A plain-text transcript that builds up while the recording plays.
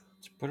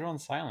Put it on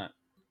silent.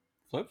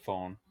 Flip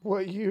phone.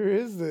 What year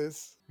is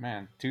this?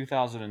 Man,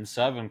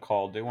 2007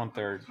 called. They want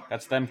their.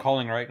 That's them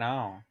calling right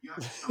now.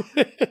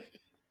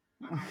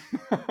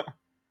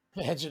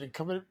 Imagine it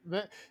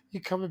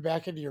you coming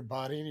back into your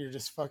body and you're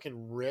just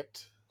fucking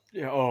ripped.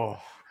 Yeah. Oh.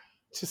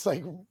 Just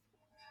like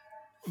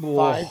Whoa.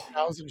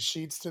 5,000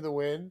 sheets to the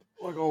wind.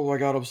 Like, oh my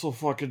god, I'm so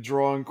fucking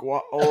drunk.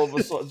 All of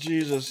a sudden,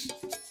 Jesus.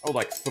 I would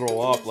like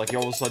throw up. Like,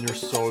 all of a sudden, you're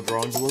so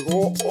drunk. You're like,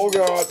 oh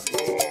god.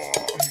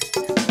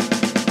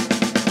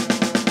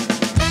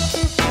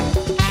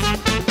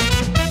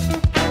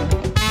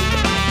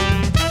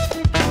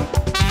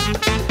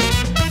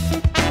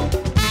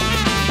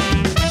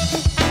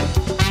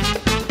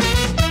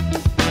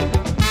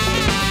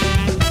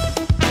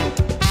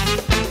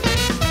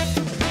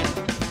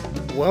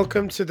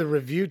 Welcome to the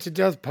Review to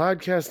Death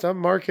podcast. I'm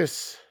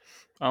Marcus.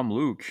 I'm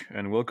Luke,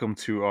 and welcome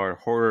to our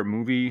horror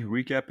movie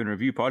recap and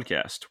review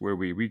podcast, where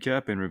we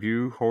recap and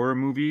review horror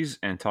movies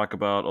and talk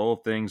about all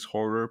things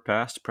horror,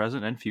 past,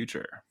 present, and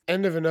future.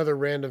 End of another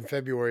random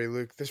February,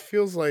 Luke. This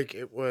feels like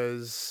it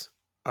was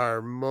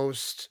our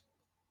most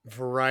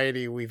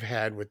variety we've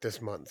had with this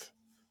month.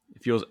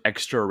 It feels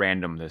extra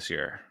random this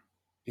year.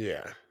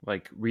 Yeah.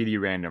 Like, really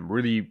random.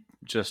 Really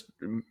just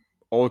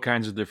all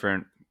kinds of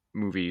different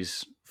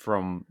movies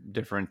from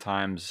different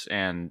times,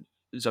 and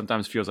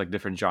sometimes feels like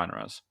different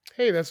genres.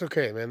 Hey, that's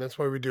okay, man. That's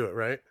why we do it,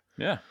 right?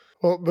 Yeah.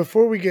 Well,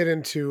 before we get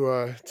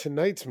into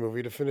tonight's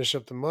movie to finish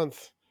up the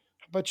month,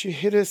 how about you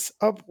hit us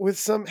up with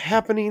some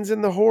happenings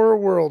in the horror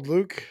world,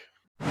 Luke?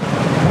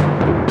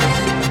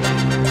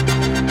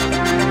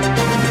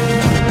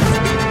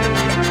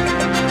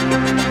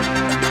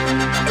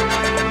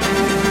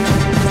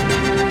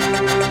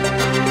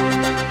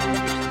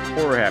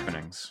 Horror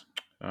happenings.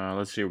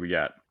 Let's see what we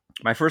got.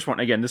 My first one,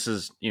 again, this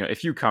is,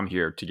 if you come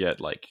here to get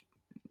like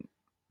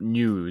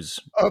news,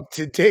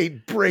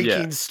 Up-to-date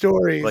breaking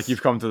stories. like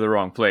you've come to the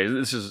wrong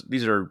place.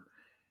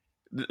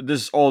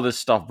 All this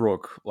stuff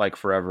broke like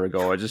forever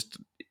ago.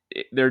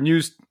 They're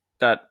news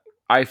that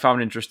I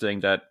found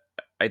interesting, that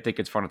I think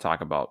it's fun to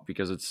talk about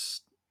because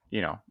it's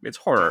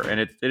horror,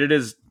 and it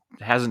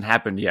hasn't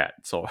happened yet.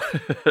 So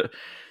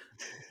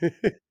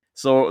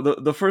So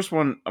the first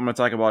one I'm going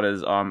to talk about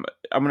is I'm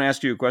going to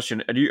ask you a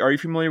question. Are you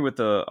familiar with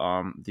the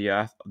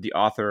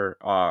author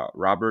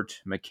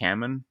Robert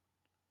McCammon?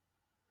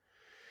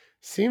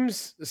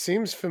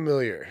 Seems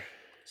familiar.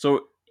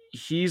 So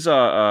he's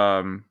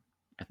I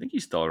think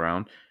he's still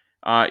around.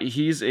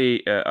 He's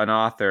an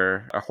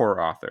author, a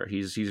horror author.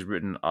 He's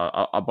written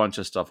a bunch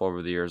of stuff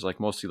over the years,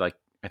 like mostly like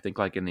I think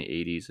like in the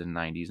 80s and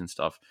 90s and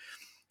stuff.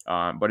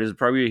 But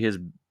probably his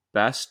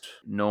best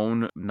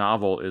known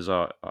novel is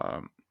a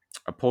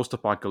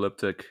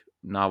post-apocalyptic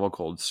novel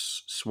called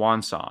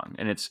Swan Song,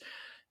 and it's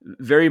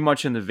very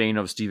much in the vein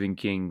of Stephen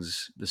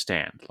King's The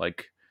Stand.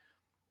 Like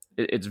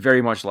it's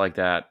very much like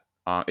that.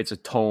 It's a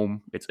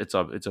tome. It's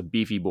a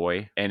beefy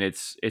boy, and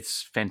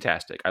it's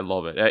fantastic. I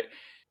love it.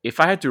 If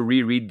I had to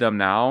reread them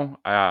now,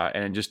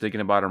 and just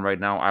thinking about them right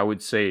now, I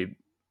would say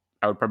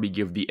I would probably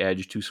give the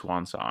edge to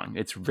Swan Song.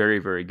 It's very,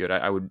 very good.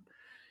 I would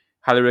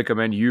highly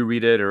recommend you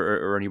read it,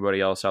 or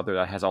anybody else out there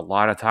that has a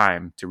lot of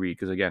time to read,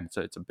 because again,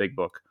 it's a big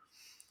book.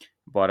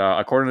 But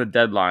according to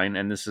Deadline,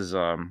 and this is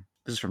from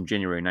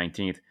January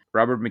 19th,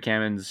 Robert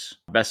McCammon's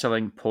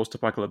best-selling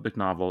post-apocalyptic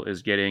novel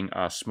is getting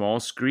a small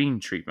screen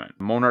treatment.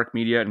 Monarch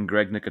Media and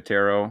Greg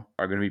Nicotero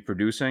are going to be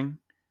producing,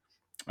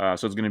 so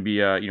it's going to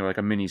be like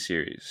a mini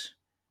series,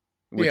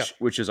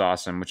 which is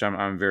awesome. Which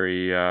I'm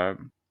very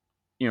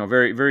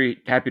very, very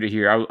happy to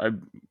hear. I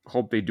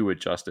hope they do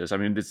it justice. I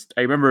mean,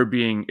 I remember it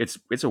being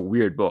it's a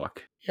weird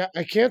book. Yeah,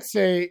 I can't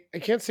say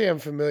I'm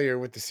familiar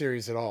with the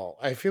series at all.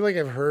 I feel like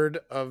I've heard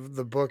of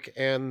the book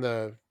and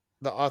the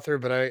author,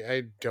 but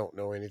I don't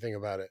know anything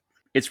about it.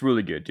 It's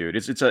really good, dude.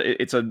 It's a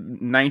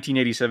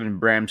 1987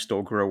 Bram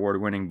Stoker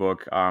award-winning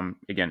book.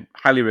 Again,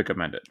 highly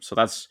recommend it. So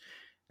that's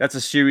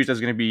a series that's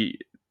going to be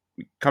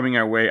coming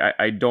our way.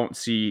 I don't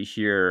see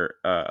here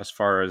as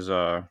far as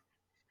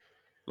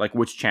like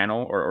which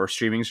channel or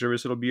streaming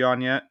service it'll be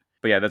on yet.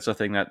 But yeah, that's a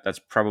thing that's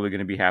probably going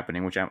to be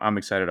happening, which I'm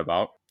excited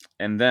about.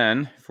 And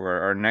then for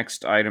our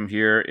next item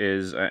here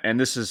is, and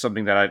this is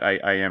something that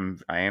I am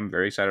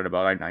very excited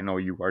about. I know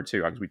you are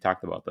too, because we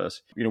talked about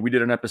this. We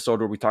did an episode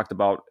where we talked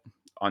about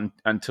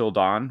Until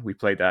Dawn. We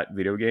played that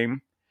video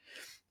game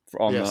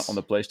on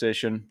the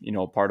PlayStation.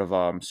 Part of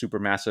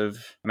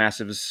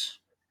Supermassive's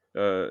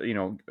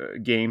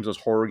games, those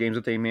horror games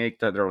that they make,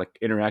 that they're like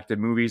interactive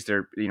movies.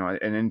 They're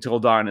and Until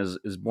Dawn is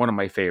one of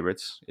my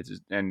favorites.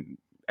 And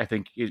I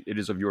think it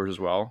is of yours as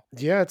well.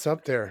 Yeah, it's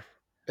up there.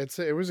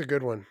 It was a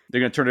good one.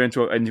 They're gonna turn it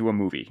into a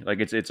movie. Like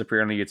it's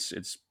apparently it's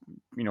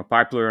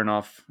popular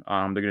enough.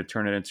 They're gonna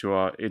turn it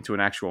into an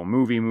actual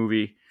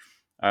movie.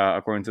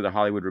 According to the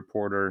Hollywood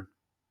Reporter,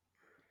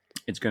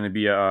 it's going to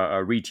be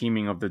a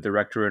reteaming of the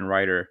director and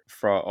writer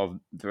of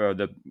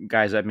the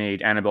guys that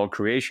made Annabelle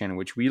Creation,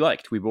 which we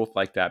liked. We both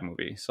liked that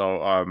movie.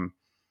 So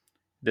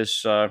this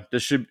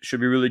should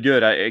be really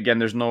good. Again,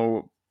 there's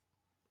no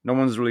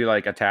one's really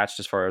like attached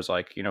as far as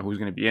like who's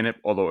going to be in it.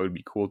 Although it would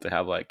be cool to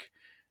have like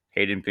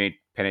Hayden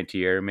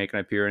Panettiere make an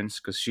appearance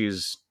because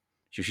she's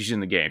in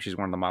the game. She's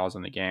one of the models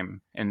in the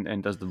game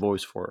and does the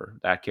voice for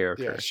that Yeah,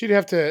 character. she'd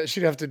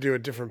have to do a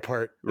different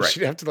part. Right.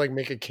 She'd have to like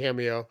make a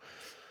cameo.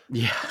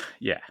 Yeah,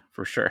 yeah,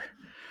 for sure.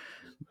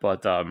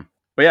 But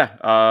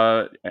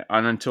yeah,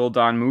 an Until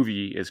Dawn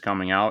movie is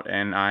coming out,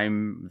 and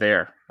I'm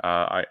there.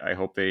 I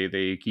hope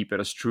they keep it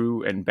as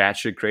true and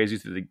batshit crazy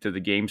to the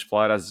game's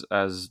plot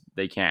as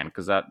they can,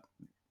 because that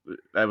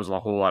was a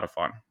whole lot of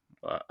fun.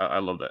 I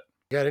loved it.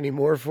 Got any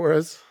more for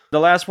us? The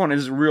last one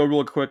is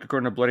real quick,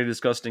 according to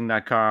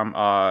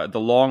BloodyDisgusting.com. The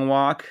Long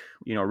Walk,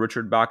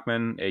 Richard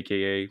Bachman,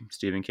 aka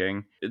Stephen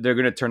King. They're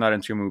going to turn that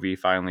into a movie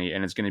finally,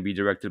 and it's going to be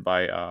directed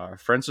by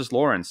Francis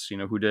Lawrence,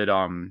 who did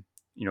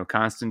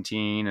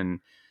Constantine and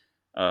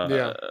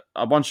Yeah.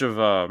 a bunch of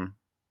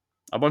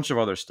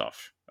other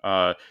stuff.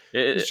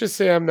 Let's just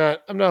say I'm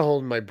not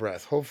holding my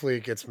breath. Hopefully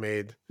it gets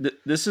made.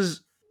 This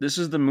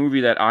is the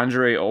movie that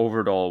Andre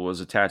Overdahl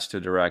was attached to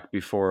direct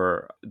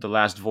before The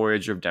Last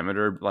Voyage of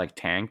Demeter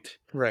tanked.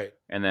 Right.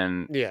 And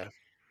then Yeah.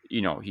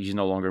 he's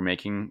no longer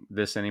making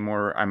this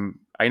anymore.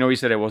 I know he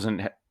said it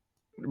wasn't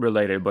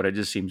related, but it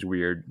just seems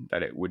weird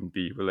that it wouldn't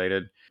be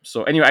related.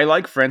 So anyway, I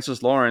like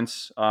Francis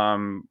Lawrence. I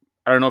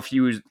don't know if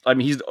he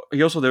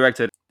also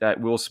directed that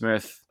Will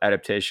Smith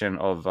adaptation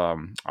of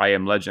I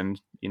Am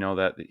Legend,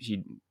 that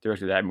he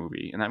directed that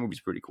movie, and that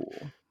movie's pretty cool.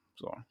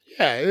 So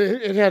yeah,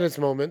 it had its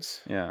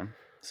moments. Yeah.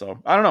 So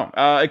I don't know.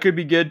 It could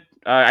be good.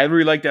 I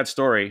really like that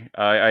story.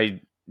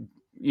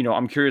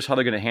 I'm curious how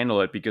they're going to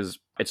handle it, because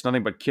it's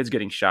nothing but kids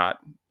getting shot.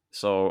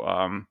 So,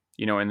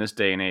 in this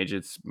day and age,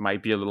 it's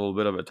might be a little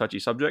bit of a touchy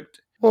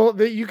subject. Well,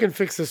 you can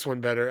fix this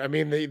one better. I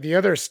mean, the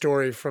other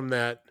story from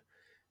that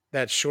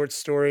short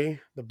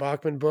story, the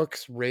Bachman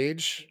books,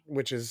 Rage,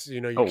 which is,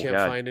 you can't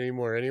find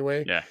anymore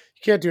anyway. Yeah.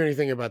 You can't do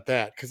anything about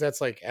that because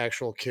that's like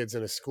actual kids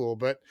in a school.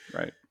 But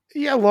right.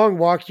 Yeah, Long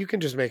Walk, you can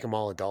just make them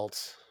all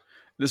adults.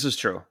 This is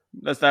true.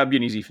 That'd be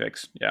an easy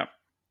fix. Yeah.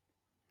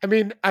 I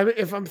mean,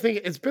 if I'm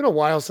thinking, it's been a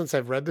while since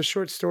I've read the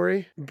short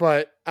story,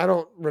 but I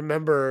don't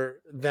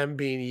remember them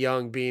being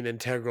young being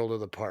integral to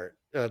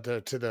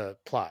the to the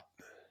plot.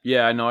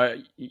 Yeah, no,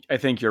 I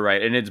think you're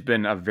right, and it's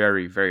been a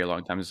very, very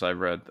long time since I've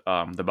read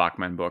the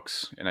Bachman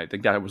books, and I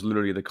think that was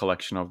literally the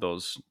collection of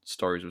those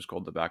stories was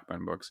called the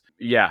Bachman books.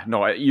 Yeah,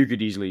 no, you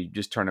could easily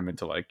just turn them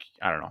into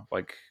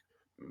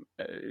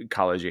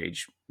college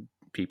age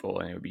people,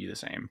 and it would be the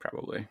same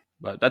probably.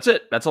 But that's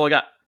it. That's all I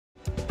got.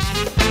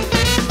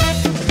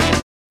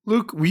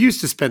 Luke, we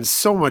used to spend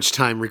so much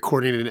time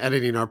recording and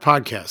editing our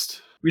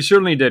podcast. We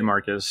certainly did,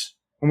 Marcus.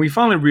 When we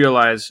finally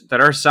realized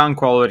that our sound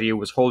quality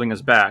was holding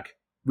us back,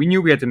 we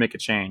knew we had to make a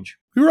change.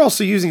 We were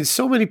also using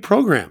so many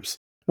programs,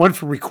 one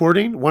for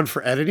recording, one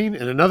for editing,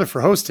 and another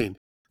for hosting.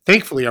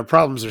 Thankfully, our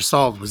problems are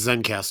solved with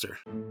Zencastr.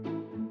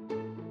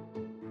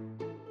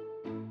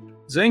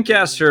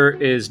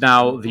 Zencastr is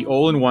now the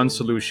all-in-one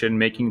solution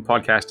making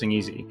podcasting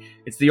easy.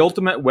 It's the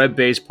ultimate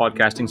web-based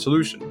podcasting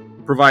solution.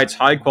 It provides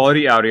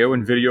high-quality audio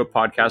and video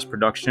podcast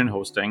production and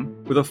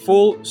hosting. With a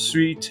full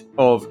suite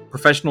of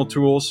professional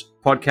tools,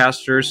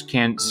 podcasters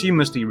can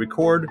seamlessly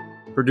record,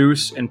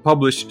 produce, and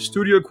publish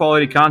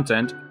studio-quality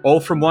content all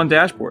from one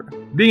dashboard.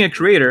 Being a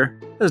creator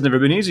has never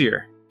been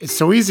easier. It's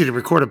so easy to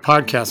record a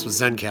podcast with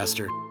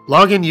Zencastr.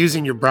 Log in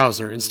using your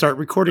browser and start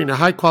recording a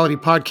high-quality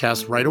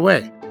podcast right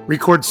away.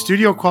 Record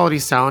studio-quality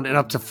sound and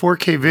up to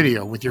 4K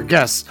video with your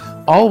guests,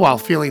 all while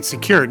feeling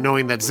secure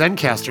knowing that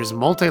Zencastr's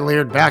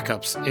multi-layered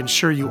backups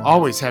ensure you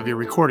always have your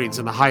recordings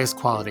in the highest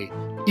quality,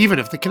 even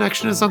if the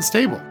connection is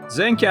unstable.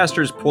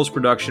 Zencastr's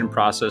post-production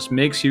process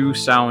makes you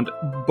sound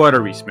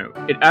buttery smooth.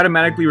 It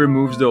automatically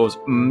removes those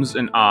ums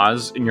and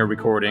ahs in your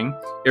recording.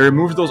 It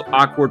removes those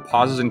awkward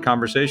pauses in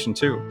conversation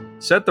too.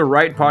 Set the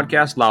right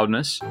podcast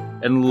loudness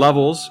and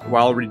levels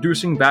while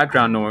reducing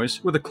background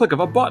noise with a click of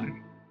a button.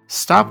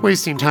 Stop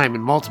wasting time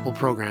in multiple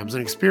programs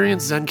and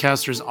experience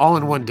Zencastr's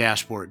all-in-one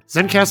dashboard.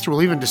 Zencastr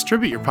will even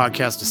distribute your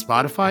podcast to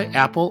Spotify,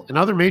 Apple, and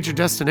other major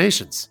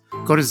destinations.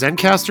 Go to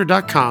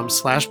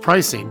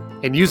zencastr.com/pricing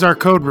and use our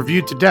code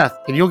ReviewedToDeath,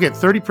 and you'll get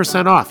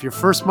 30% off your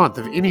first month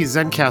of any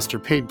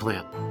Zencastr paid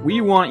plan.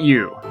 We want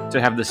you to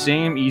have the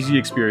same easy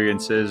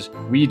experiences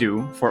we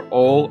do for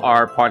all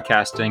our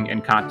podcasting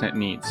and content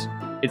needs.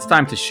 It's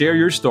time to share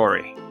your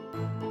story.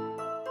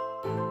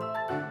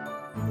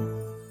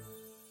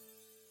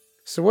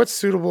 So what's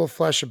Suitable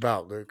Flesh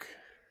about, Luke?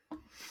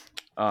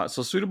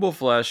 So Suitable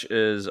Flesh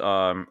is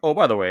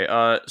by the way,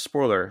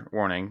 spoiler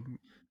warning.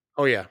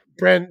 Oh yeah.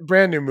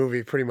 Brand new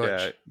movie, pretty much.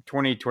 Yeah,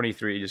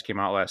 2023 just came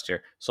out last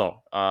year. So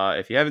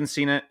if you haven't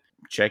seen it,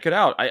 check it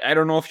out. I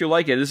don't know if you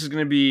like it. This is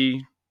gonna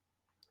be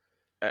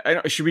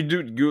should we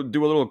do a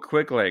little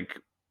quick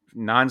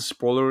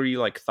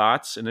non-spoilery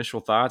thoughts, initial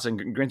thoughts?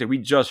 And granted, we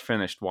just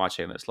finished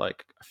watching this a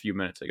few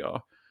minutes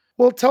ago.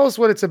 Well, tell us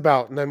what it's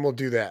about, and then we'll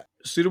do that.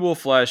 Suitable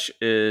Flesh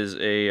is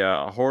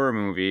a horror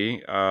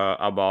movie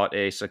about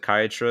a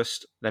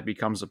psychiatrist that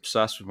becomes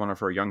obsessed with one of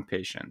her young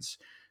patients,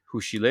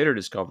 who she later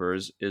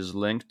discovers is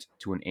linked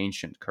to an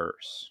ancient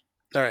curse.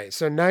 All right,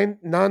 so 9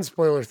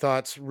 non-spoiler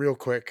thoughts real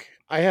quick.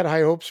 I had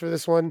high hopes for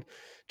this one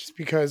just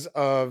because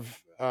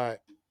of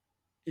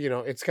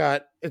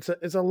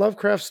it's a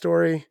Lovecraft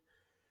story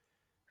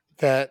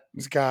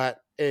that's got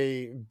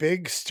a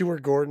big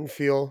Stuart Gordon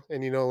feel.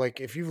 And like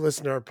if you've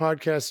listened to our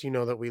podcast, you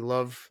know that we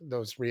love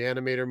those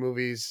Reanimator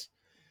movies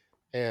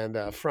and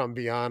From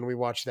Beyond. We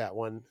watched that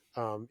one.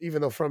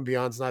 Even though From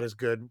Beyond's not as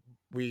good,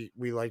 we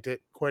liked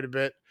it quite a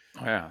bit.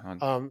 Oh, yeah,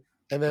 Um,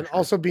 and for then sure.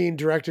 also being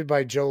directed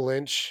by Joe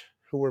Lynch,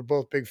 who we're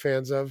both big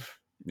fans of,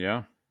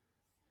 Yeah.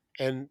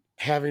 and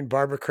having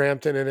Barbara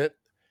Crampton in it.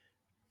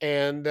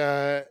 And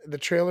the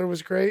trailer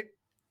was great,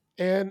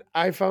 and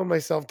I found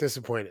myself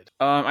disappointed.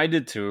 I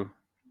did too.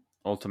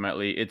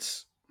 Ultimately,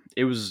 it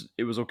was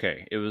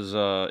okay. It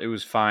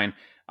was fine.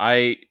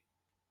 I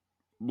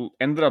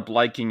ended up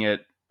liking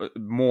it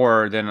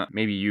more than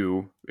maybe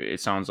you.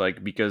 It sounds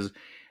like because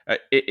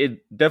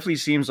it definitely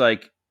seems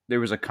like there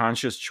was a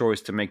conscious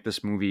choice to make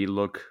this movie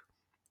look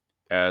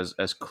as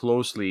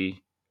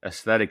closely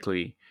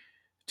aesthetically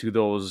to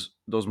those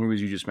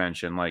movies you just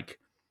mentioned, like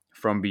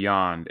From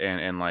Beyond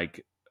and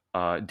like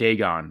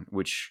Dagon,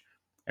 which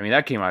I mean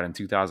that came out in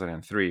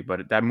 2003,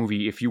 but that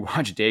movie, if you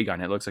watch Dagon,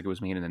 it looks like it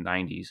was made in the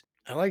 90s.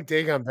 I like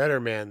Dagon better,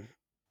 man.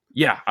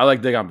 Yeah, I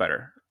like Dagon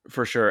better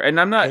for sure. And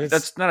I'm And not. it's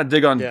That's not a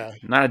dig on. yeah.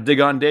 Not a dig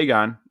on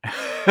Dagon.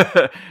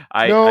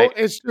 I No,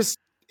 it's just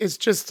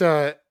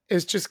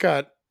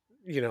got,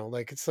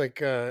 like it's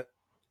like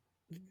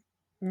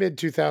mid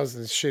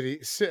 2000s shitty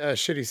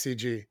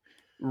CG.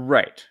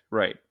 right,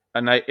 right.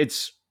 And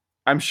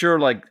I'm sure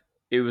like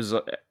it was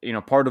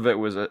part of it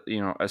was a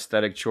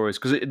aesthetic choice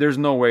because there's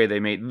no way they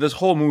made this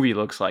whole movie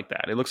looks like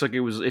that. It looks like it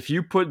was if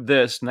you put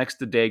this next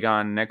to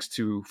Dagon, next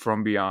to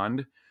From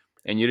Beyond,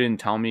 and you didn't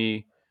tell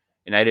me,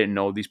 and I didn't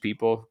know these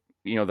people,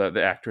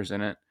 the actors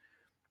in it,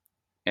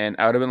 and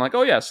I would have been like,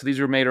 oh yeah, so these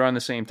were made around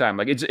the same time.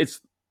 Like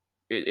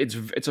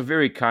it's a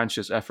very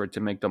conscious effort to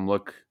make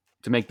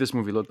this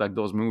movie look like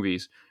those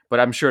movies. But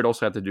I'm sure it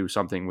also had to do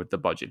something with the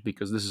budget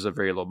because this is a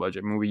very low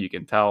budget movie. You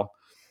can tell,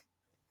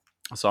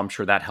 so I'm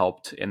sure that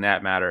helped in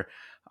that matter.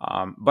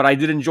 But I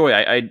did enjoy.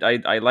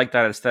 I like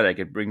that aesthetic.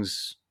 It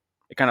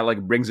kind of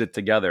like brings it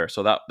together.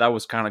 So that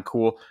was kind of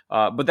cool.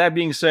 But that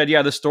being said,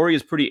 yeah, the story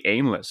is pretty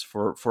aimless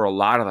for a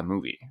lot of the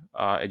movie.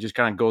 It just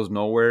kind of goes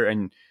nowhere,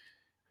 and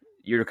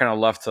you're kind of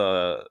left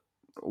to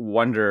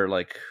wonder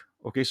like,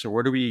 okay, so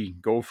where do we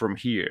go from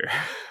here?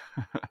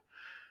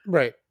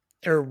 Right.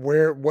 Or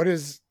what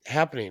is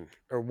happening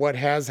or what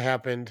has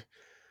happened.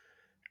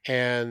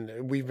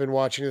 And we've been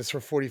watching this for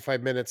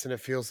 45 minutes and it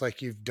feels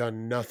like you've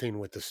done nothing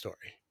with the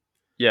story.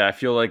 Yeah, I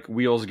feel like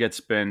wheels get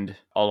spinned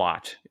a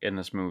lot in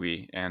this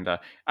movie, and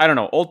I don't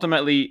know.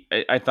 Ultimately,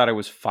 I thought it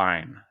was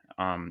fine.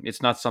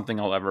 It's not something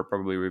I'll ever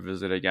probably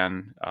revisit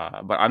again,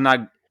 but I'm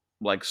not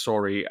like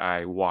sorry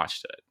I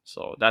watched it.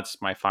 So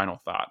that's my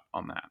final thought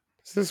on that.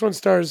 So this one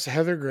stars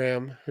Heather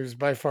Graham, who's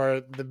by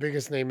far the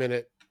biggest name in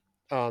it.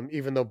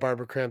 Even though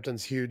Barbara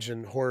Crampton's huge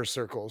in horror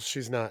circles,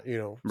 she's not,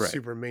 Right.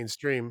 super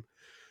mainstream.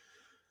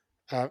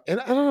 And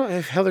I don't know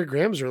if Heather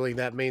Graham's really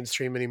that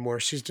mainstream anymore.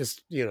 She's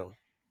just,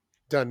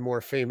 done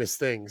more famous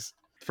things.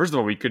 First of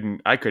all,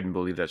 I couldn't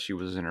believe that she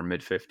was in her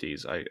mid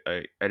 50s. I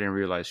didn't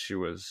realize she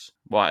was.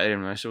 Well, I didn't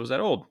realize she was that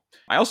old.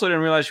 I also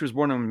didn't realize she was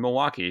born in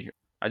Milwaukee.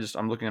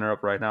 I'm looking her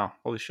up right now.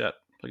 Holy shit!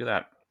 Look at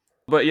that.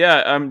 But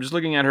yeah, I'm just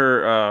looking at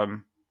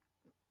her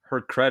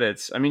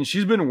credits. I mean,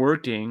 she's been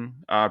working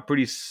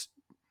pretty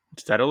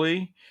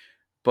steadily,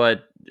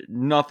 but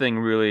nothing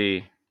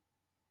really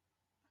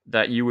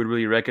that you would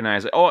really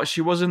recognize. Oh,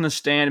 she was in the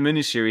Stand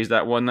miniseries,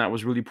 that one that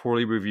was really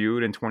poorly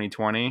reviewed in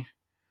 2020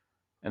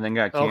 and then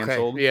got Okay.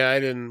 canceled. Yeah, I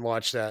didn't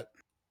watch that.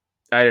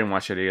 I didn't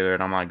watch it either,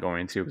 and I'm not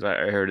going to because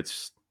I heard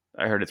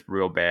it's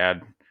real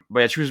bad. But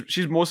yeah,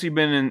 she's mostly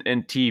been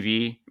in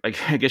TV. Like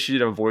I guess she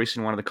did a voice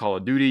in one of the Call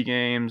of Duty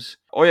games.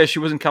 Oh yeah, she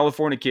was in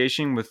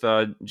Californication with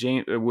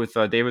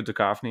David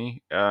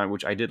Duchovny,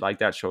 which I did like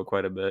that show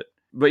quite a bit.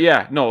 But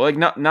yeah, no, like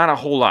not a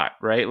whole lot,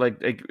 right?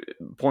 Like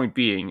point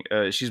being,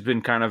 she's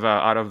been kind of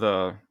out of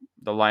the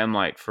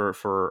limelight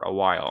for a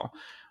while.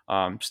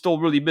 Still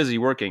really busy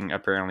working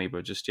apparently,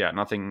 but just yeah,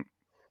 nothing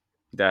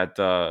that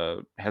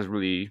has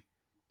really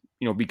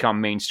become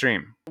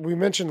mainstream. We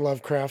mentioned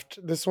Lovecraft.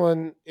 This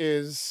one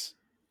is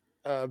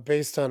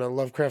based on a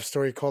Lovecraft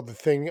story called "The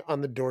Thing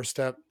on the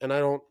Doorstep," and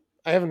I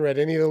haven't read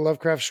any of the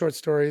Lovecraft short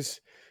stories.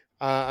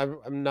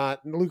 I'm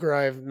not Luke or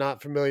I am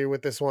not familiar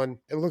with this one.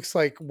 It looks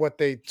like what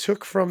they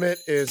took from it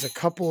is a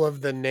couple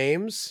of the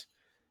names,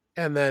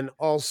 and then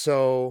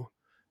also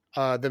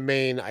the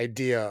main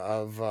idea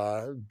of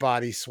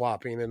body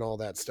swapping and all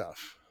that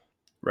stuff.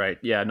 Right.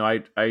 Yeah. No,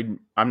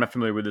 I'm not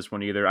familiar with this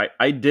one either.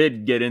 I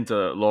did get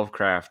into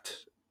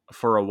Lovecraft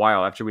for a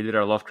while after we did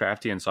our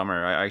Lovecraftian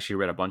summer. I actually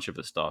read a bunch of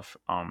his stuff.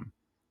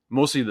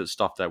 Mostly the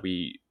stuff that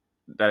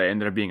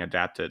ended up being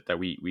adapted that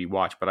we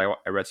watched, but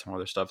I read some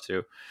other stuff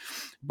too.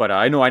 But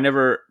I know I've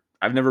never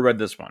read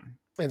this one.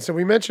 And so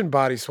we mentioned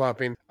body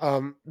swapping.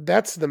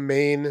 That's the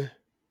main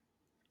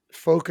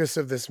focus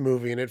of this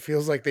movie, and it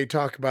feels like they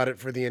talk about it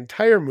for the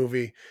entire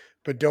movie,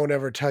 but don't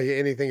ever tell you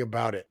anything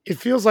about it. It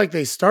feels like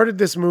they started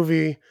this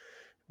movie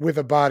with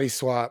a body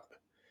swap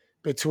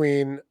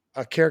between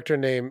a character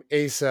named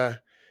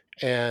Asa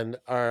and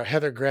our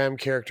Heather Graham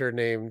character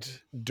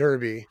named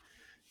Derby,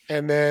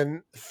 and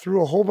then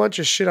threw a whole bunch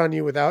of shit on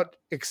you without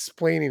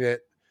explaining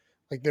it.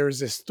 Like there was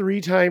this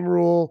 3-time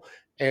rule,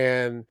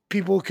 and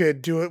people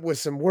could do it with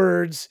some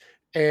words,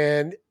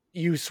 and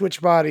you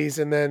switch bodies,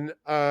 and then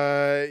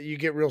you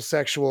get real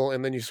sexual,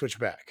 and then you switch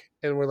back.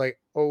 And we're like,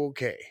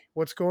 okay,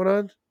 what's going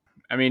on?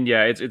 I mean,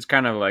 yeah, it's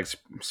kind of like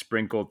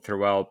sprinkled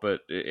throughout,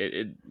 but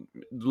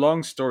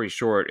long story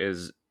short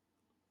is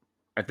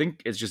I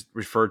think it's just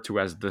referred to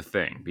as the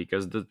thing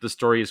because the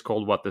story is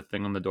called what, the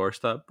thing on the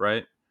doorstep,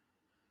 right?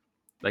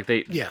 Like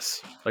they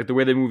Yes. like the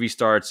way the movie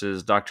starts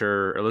is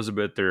Dr.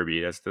 Elizabeth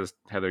Derby, that's this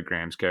Heather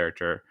Graham's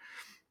character.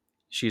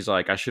 She's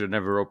like, I should have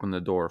never opened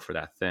the door for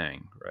that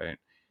thing, right?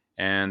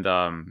 And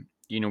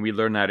we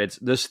learn that it's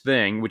this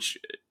thing, which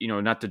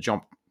not to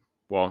jump,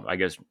 well, I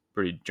guess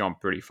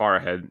pretty far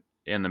ahead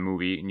in the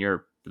movie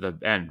near the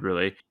end,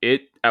 really.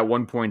 It at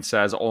one point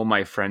says, "All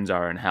my friends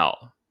are in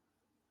hell,"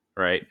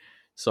 right?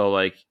 So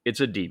like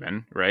it's a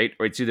demon, right?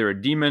 Or it's either a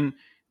demon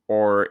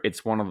or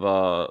it's one of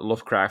the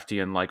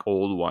Lovecraftian like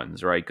old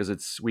ones, right?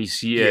 Because we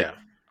see it,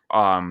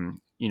 Yeah.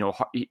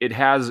 it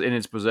has in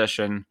its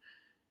possession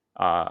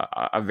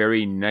a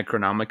very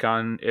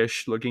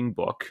Necronomicon-ish looking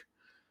book,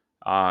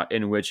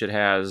 in which it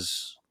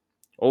has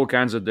all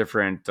kinds of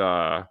different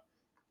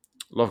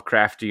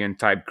Lovecraftian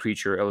type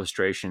creature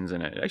illustrations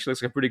in it. It actually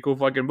looks like a pretty cool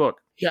fucking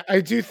book. Yeah,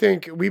 I do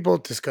think we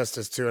both discussed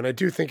this too, and I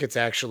do think it's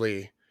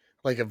actually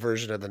like a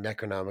version of the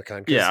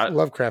Necronomicon because Yeah,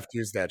 Lovecraft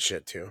used that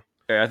shit too.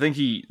 I think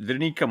he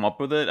come up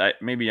with it.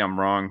 Maybe I'm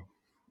wrong,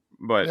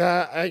 but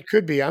I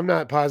could be. I'm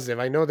not positive.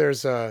 I know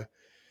there's a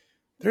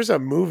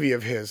movie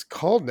of his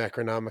called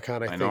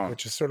Necronomicon, I I think, know,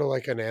 which is sort of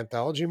like an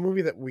anthology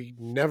movie that we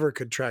never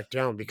could track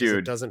down because it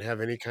dude. doesn't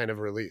have any kind of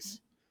release.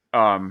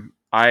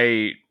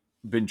 I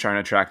been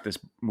trying to track this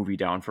movie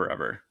down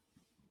forever.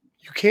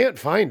 You can't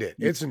find it.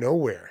 You, It's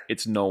nowhere.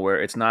 it's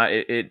nowhere. It's not.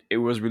 It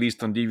was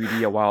released on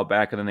DVD a while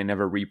back, and then they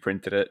never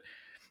reprinted it.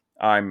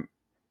 I'm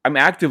I'm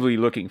actively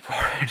looking for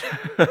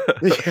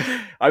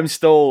it. I'm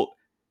still.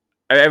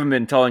 I haven't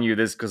been telling you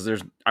this because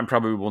I'm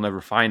probably will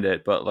never find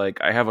it, but like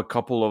I have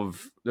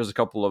there's a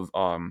couple of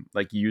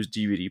like used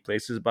DVD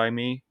places by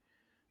me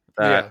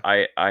that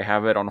Yeah. I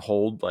have it on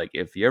hold. Like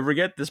if you ever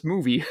get this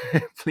movie,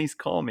 please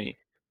call me.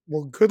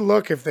 Well, good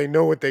luck if they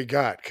know what they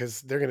got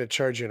because they're going to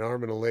charge you an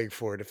arm and a leg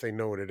for it if they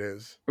know what it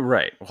is.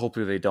 Right. Well,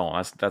 hopefully they don't.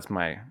 That's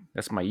my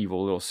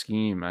evil little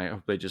scheme. I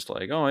hope they just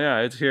like, oh yeah,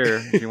 it's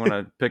here. If you want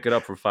to pick it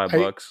up for five I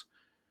bucks.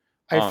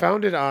 I Um.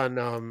 found it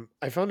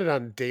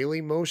on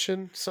Daily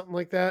Motion, something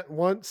like that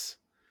once.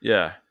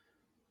 Yeah.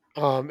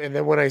 And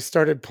then when I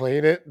started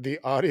playing it, the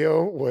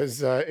audio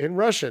was in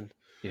Russian.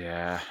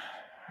 Yeah.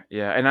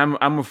 Yeah. And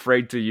I'm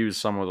afraid to use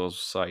some of those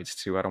sites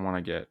too. I don't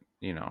want to get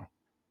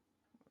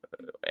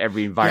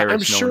every Yeah, I'm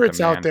virus known sure to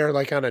it's out man. there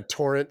like on a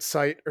torrent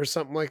site or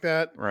something like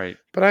that, Right.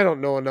 but I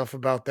don't know enough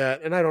about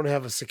that, and I don't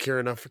have a secure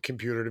enough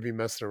computer to be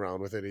messing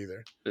around with it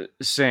either.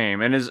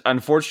 Same. And is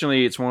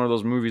unfortunately it's one of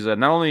those movies that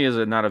not only is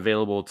it not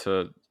available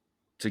to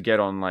get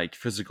on like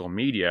physical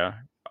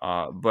media,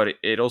 but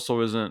it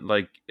also isn't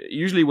like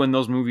usually when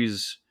those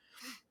movies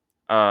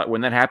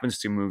when that happens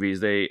to movies,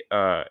 they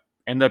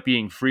end up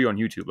being free on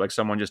YouTube. Like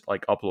someone just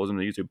like uploads them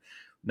to YouTube.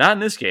 Not in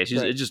this case.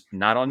 Right. It's just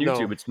not on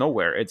YouTube. No. It's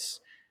nowhere. It's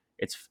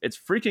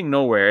freaking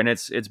nowhere, and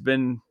it's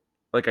been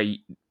like a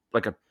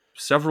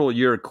several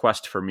year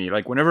quest for me.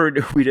 Like whenever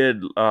we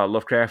did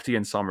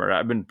Lovecraftian Summer,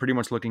 I've been pretty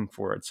much looking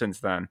for it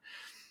since then.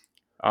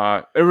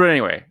 But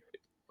anyway,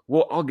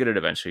 well, I'll get it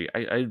eventually.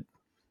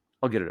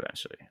 I'll get it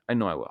eventually. I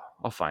know I will.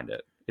 I'll find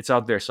it. It's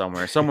out there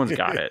somewhere. Someone's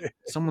got it.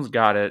 Someone's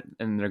got it,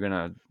 and they're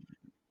gonna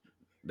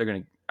I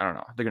don't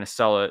know, they're gonna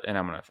sell it and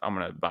I'm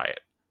gonna buy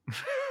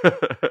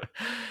it.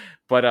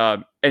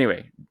 But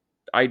anyway,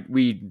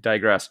 we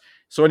digress.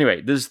 So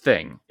anyway, this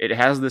thing, it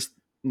has this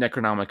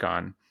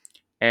Necronomicon,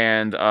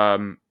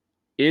 and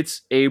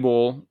it's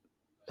able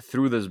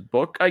through this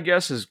book, I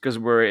guess, is because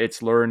where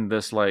it's learned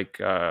this like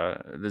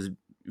this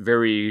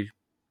very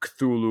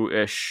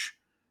Cthulhu-ish,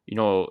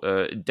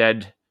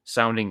 dead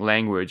sounding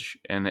language,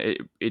 and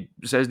it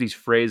says these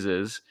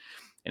phrases,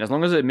 and as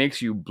long as it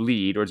makes you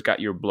bleed or it's got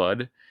your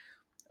blood,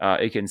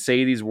 it can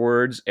say these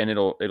words and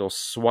it'll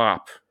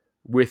swap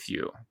with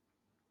you.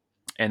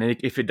 And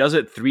if it does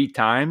it 3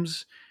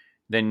 times,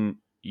 then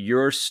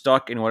you're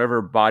stuck in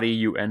whatever body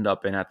you end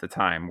up in at the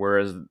time.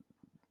 Whereas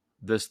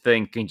this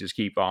thing can just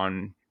keep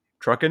on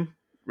trucking,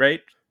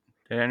 right?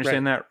 Did I Right.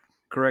 understand that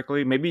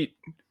correctly? Maybe,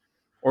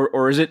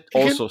 or is it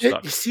You also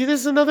stuck? see, this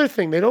is another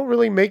thing. They don't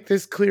really make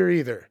this clear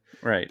either.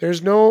 Right.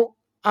 There's no.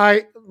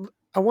 I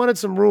wanted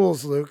some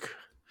rules, Luke.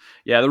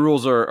 Yeah, the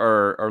rules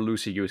are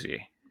loosey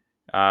goosey,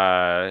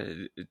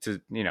 to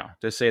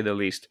say the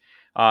least.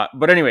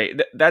 But anyway,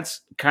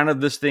 that's kind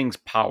of this thing's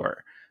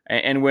power.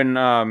 And when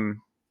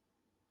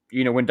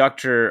when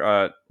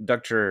Doctor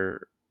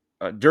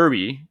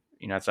Derby,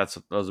 that's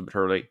Elizabeth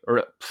Hurley,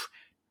 or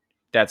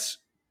that's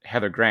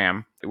Heather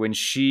Graham, when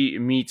she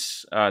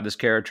meets this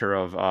character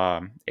of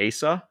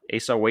Asa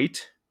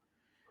Waite,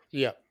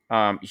 Yeah.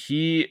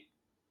 he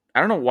I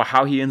don't know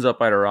how he ends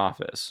up at her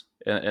office.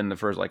 in the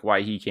first, like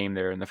why he came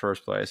there in the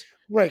first place.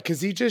 Right,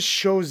 because he just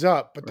shows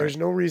up, but Right. there's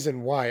no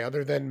reason why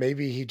other than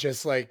maybe he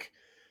just like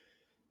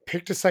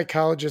picked a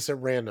psychologist at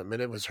random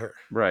and it was her.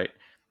 Right.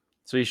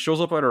 So he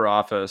shows up at her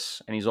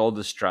office and he's all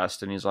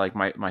distressed and he's like,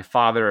 my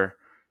father,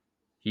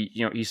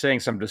 he's saying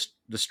some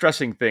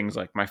distressing things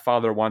like my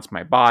father wants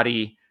my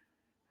body,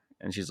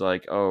 and she's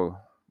like, oh,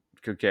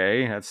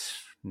 okay, that's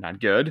not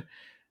good.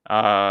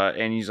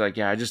 And he's like,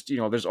 yeah, I just,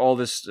 there's all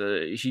this,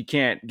 he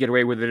can't get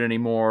away with it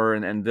anymore,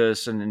 and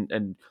this,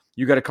 and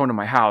you got to come to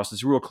my house.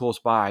 It's real close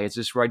by. It's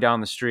just right down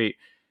the street.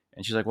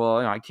 And she's like, well,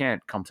 I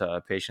can't come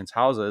to patients'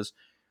 houses.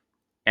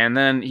 And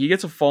then he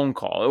gets a phone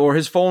call, or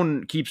his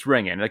phone keeps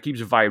ringing. It keeps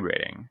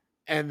vibrating.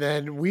 And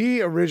then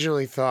we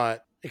originally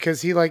thought,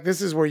 because he like,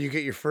 this is where you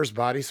get your first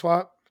body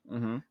swap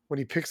Mm-hmm. when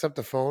he picks up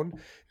the phone.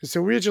 And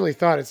so we originally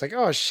thought it's like,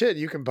 oh shit,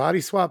 you can body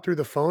swap through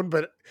the phone.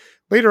 But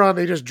later on,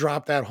 they just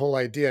dropped that whole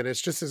idea. And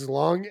it's just as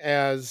long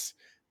as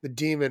the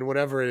demon,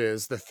 whatever it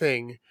is, the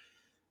thing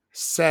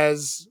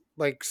says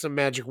like some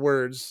magic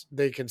words,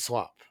 they can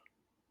swap.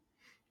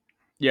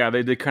 Yeah,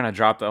 they did kind of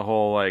drop the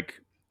whole, like,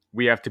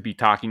 we have to be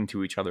talking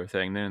to each other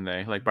thing, didn't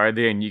they? Like, by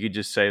the end, you could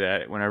just say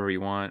that whenever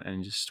you want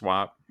and just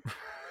swap.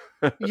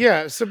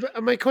 Yeah. So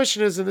my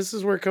question is, and this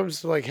is where it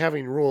comes to like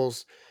having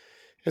rules.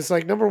 It's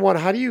like, number one,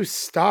 how do you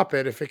stop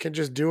it if it can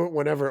just do it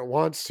whenever it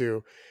wants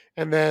to?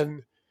 And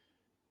then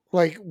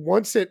like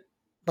once it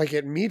like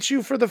it meets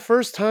you for the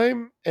first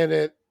time and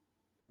it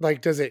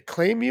like does it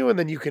claim you and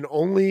then you can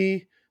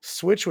only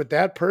switch with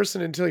that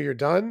person until you're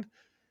done?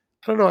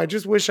 I don't know. I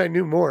just wish I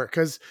knew more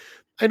because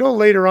I know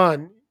later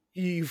on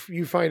you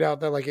find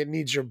out that like it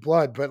needs your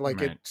blood, but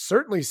like it Right.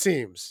 certainly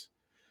seems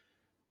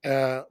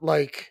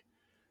like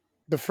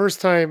the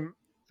first time,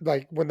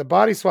 like when the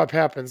body swap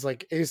happens,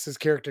 like Ace's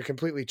character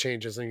completely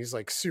changes and he's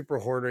like super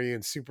horny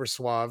and super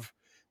suave.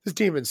 This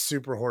demon's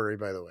super horny,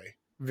 by the way,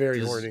 very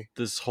This horny.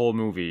 this whole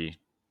movie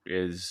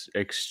is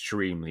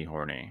extremely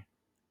horny.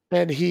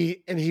 And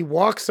he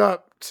walks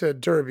up to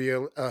Derby,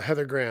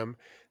 Heather Graham,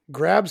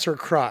 grabs her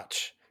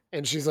crotch,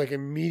 and she's like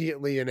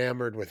immediately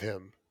enamored with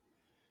him.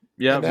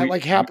 Yeah, And that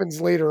like happens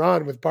later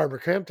on with Barbara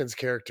Crampton's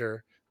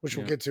character, which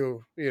we'll yeah. get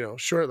to,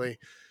 shortly.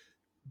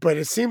 But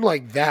it seemed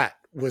like that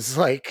was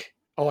like,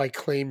 oh, I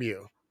claim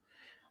you.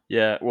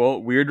 Yeah,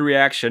 well, weird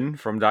reaction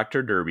from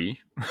Dr. Derby.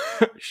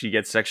 She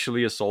gets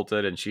sexually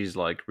assaulted and she's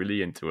like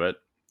really into it.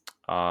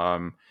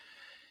 Um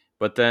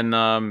but then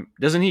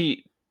doesn't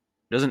he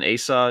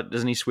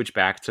switch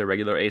back to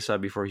regular Asa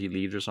before he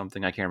leaves or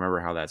something? I can't remember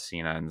how that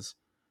scene ends.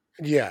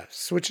 Yeah,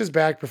 switches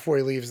back before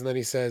he leaves, and then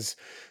he says,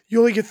 "You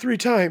only get 3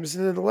 times,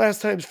 and then the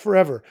last time's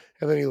forever,"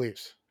 and then he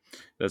leaves.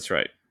 That's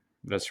right.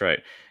 That's right.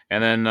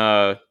 And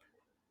then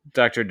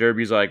Dr.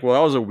 Derby's like, well,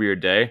 that was a weird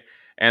day.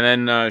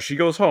 And then she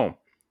goes home.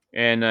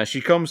 And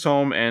she comes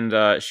home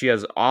and she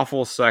has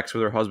awful sex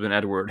with her husband,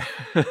 Edward.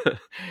 But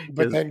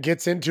 'Cause- then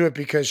gets into it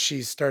because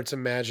she starts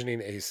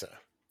imagining Asa.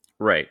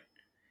 right.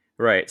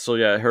 Right. So,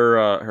 yeah,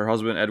 her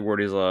husband,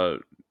 Edward, is like,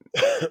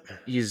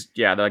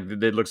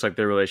 it looks like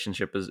their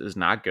relationship is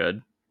not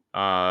good.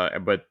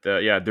 But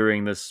yeah,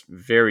 during this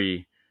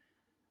very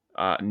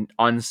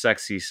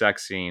unsexy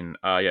sex scene,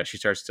 yeah, she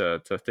starts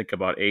to think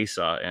about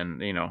Asa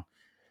and,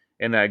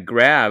 and that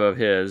grab of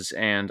his,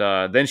 and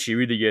then she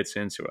really gets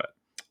into it.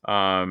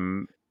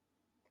 And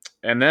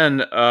then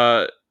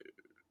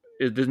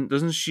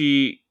doesn't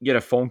she get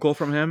a phone call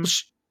from him?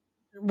 She,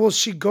 well,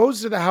 she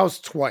goes to the house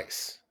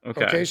twice.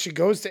 Okay, Okay, she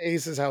goes to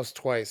Ace's house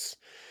twice.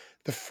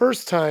 The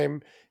first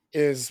time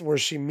is where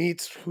she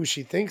meets who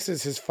she thinks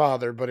is his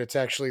father, but it's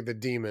actually the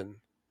demon.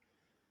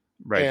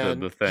 right,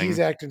 the And he's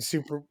thing. acting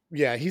super,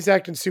 yeah, he's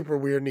acting super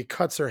weird, and he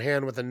cuts her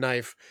hand with a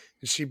knife,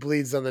 and she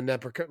bleeds on the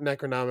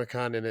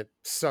Necronomicon, and it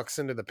sucks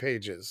into the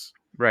pages.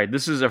 Right,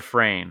 this is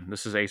Efrain.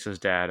 This is Ace's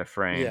dad, Yeah.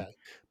 Efrain.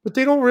 But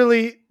they don't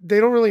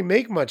really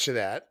make much of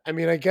that. I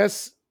mean, I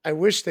guess I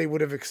wish they would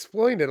have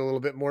explained it a little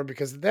bit more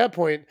because at that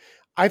point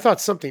I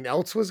thought something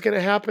else was going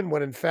to happen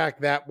when in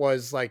fact that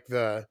was like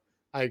the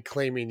I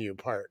claiming you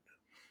part.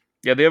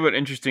 Yeah, they have an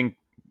interesting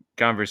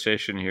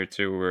conversation here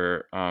too,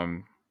 where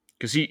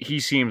because he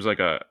seems like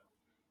a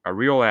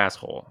real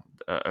asshole.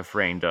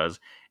 Efrain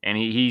does, and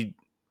he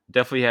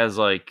definitely has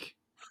like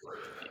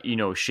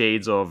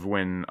shades of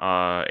when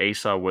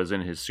Asa was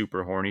in his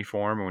super horny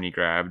form when he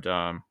grabbed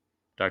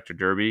Dr.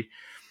 Derby.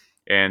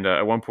 And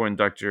at one point,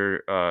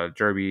 Dr.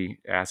 Derby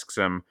asks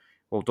him,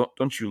 well,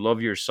 don't you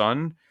love your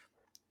son?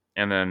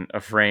 And then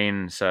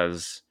Efrain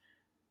says,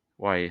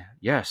 why,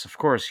 yes, of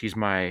course, he's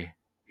my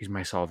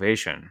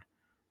salvation.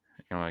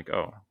 You're like,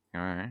 oh,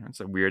 all right, that's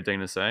a weird thing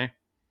to say.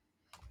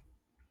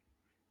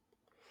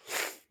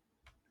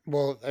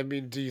 Well, I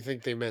mean, do you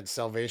think they meant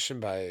salvation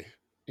by,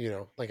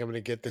 like I'm going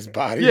to get this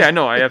body? Yeah,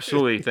 no, I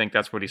absolutely think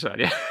that's what he said.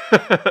 Yeah,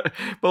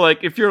 but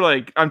like, if you're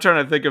like, I'm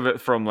trying to think of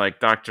it from like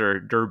Dr.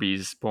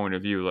 Derby's point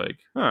of view, like,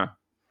 huh,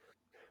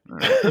 all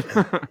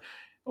right.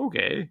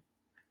 Okay.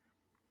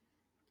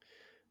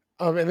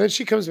 And then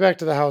she comes back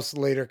to the house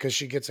later because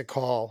she gets a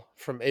call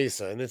from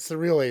Asa, and it's the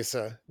real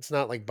Asa. It's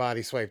not like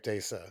body swiped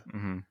Asa.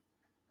 Hmm.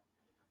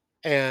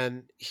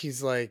 And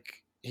he's like,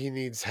 he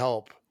needs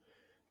help.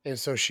 And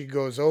so she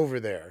goes over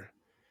there,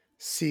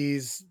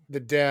 sees the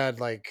dad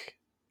like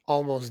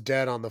almost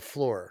dead on the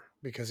floor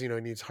because he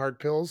needs heart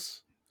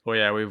pills. Well,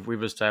 yeah,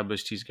 we've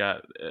established he's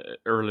got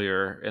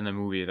earlier in the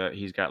movie that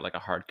he's got like a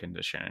heart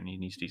condition and he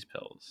needs these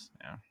pills.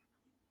 Yeah,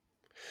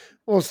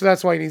 Well, so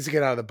that's why he needs to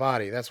get out of the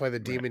body. That's why the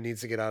right, demon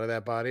needs to get out of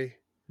that body.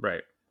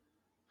 right.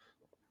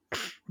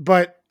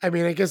 But I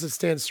mean, I guess it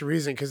stands to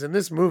reason because in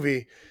this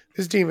movie,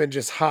 this demon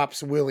just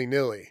hops willy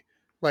nilly.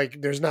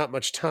 Like, there's not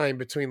much time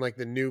between like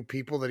the new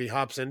people that he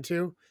hops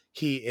into,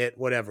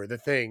 whatever the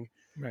thing.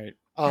 Right.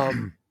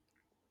 Um,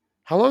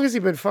 how long has he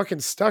been fucking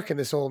stuck in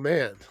this old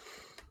man?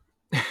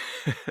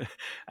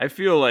 I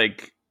feel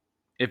like,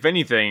 if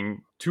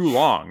anything, too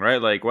long,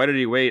 right? Like, why did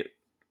he wait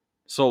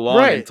so long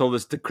Right. until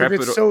this If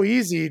decrepit? it's so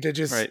easy to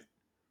just Right.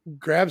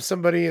 grab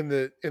somebody in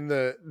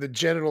the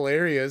genital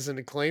areas and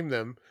to claim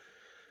them,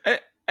 I,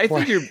 I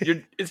why?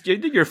 think I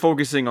think you're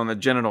focusing on the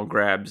genital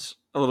grabs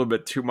a little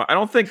bit too much. I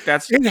don't think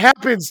that's. It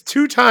happens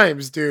 2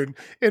 times, dude.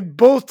 And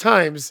both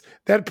times,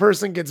 that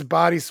person gets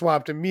body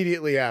swapped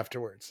immediately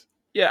afterwards.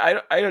 Yeah,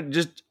 I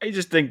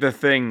just think the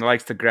thing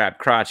likes to grab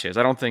crotches.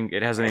 I don't think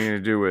it has anything to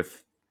do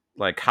with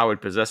like how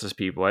it possesses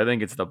people. I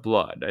think it's the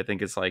blood. I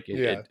think it's like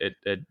Yeah.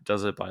 it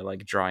does it by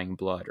like drawing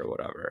blood or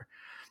whatever.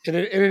 And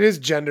it is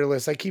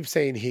genderless. I keep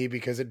saying he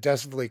because it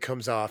definitely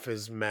comes off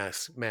as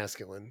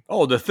masculine.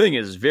 Oh, the thing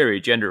is very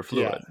gender Yeah.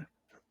 fluid,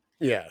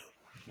 Yeah.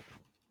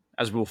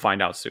 as we'll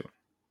find out soon.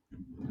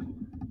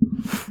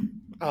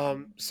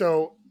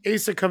 So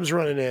Asa comes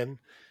running in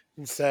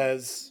and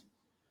says,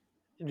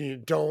 "You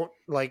don't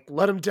like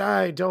let him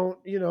die. Don't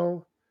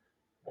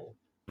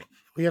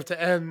we have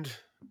to end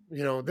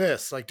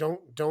this. Like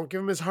don't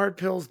give him his heart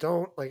pills.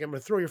 Don't like I'm gonna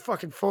throw your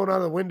fucking phone out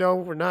of the window.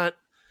 We're not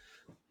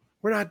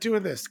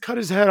doing this. Cut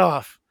his head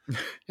off."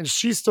 And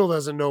she still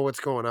doesn't know what's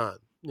going on.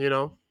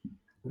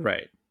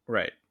 Right,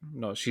 right.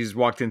 No, she's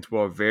walked into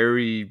a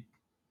very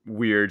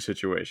weird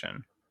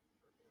situation.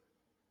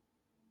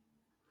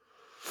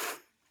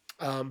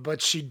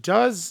 But she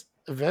does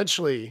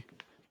eventually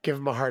give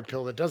him a heart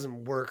pill that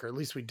doesn't work, or at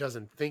least we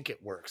doesn't think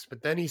it works.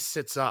 But then he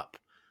sits up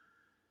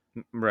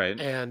Right.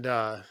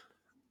 and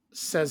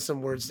says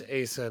some words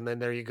to Asa, and then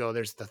there you go.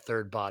 There's the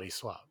third body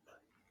swap.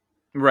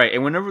 Right,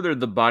 and whenever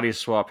the body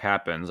swap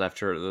happens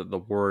after the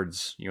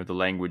words, the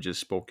language is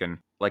spoken,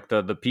 like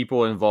the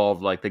people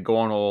involved, like they go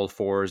on all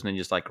fours and then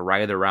just like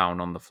writhe around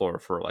on the floor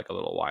for like a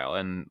little while,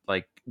 and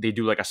like they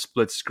do like a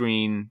split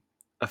screen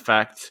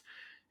effect,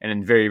 and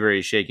then very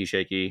very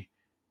shaky,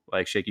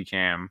 like shaky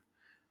cam,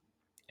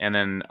 and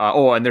then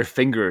and their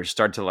fingers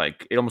start to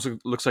like it almost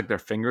looks like their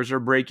fingers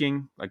are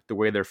breaking, like the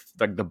way they're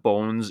like the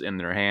bones in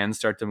their hands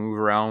start to move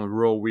around,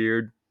 real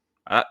weird.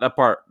 That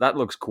part that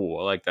looks cool.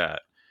 I like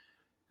that.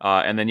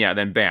 And then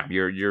then bam,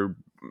 you're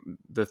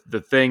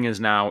the thing is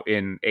now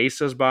in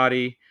Asa's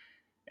body,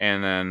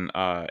 and then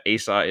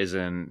Asa is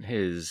in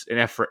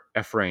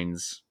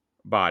Ephraim's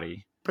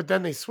body. But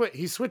then he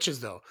switches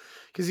though,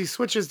 because he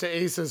switches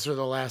to Asa's for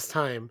the last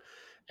time,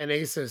 and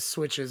Asa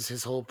switches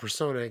his whole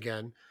persona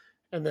again,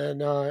 and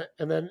then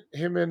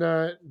him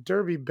and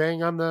Derby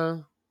bang on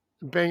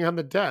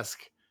the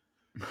desk.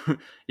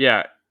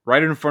 Yeah,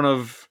 right in front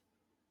of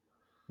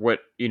what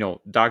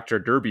Dr.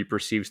 Derby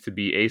perceives to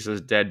be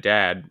Asa's dead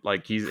dad.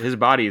 Like his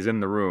body is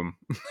in the room,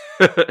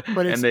 But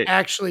and it's they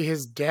actually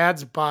his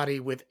dad's body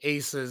with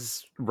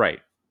Asa's right,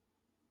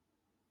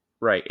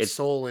 it's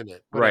soul in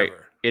it. right.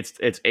 Whatever.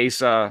 It's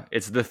Asa.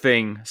 It's the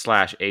thing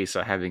slash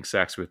Asa having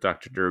sex with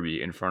Dr.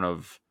 Derby in front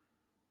of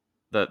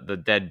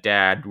the dead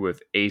dad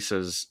with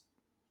Asa's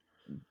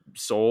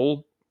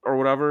soul or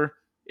whatever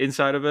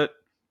inside of it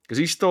because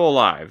he's still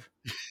alive.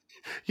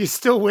 You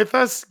still with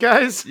us,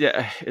 guys?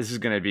 Yeah, this is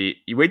gonna be.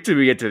 You wait till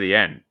we get to the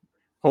end.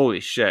 Holy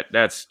shit,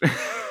 that's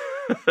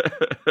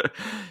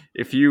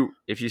if you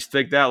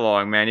stick that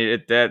long, man,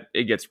 it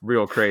gets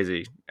real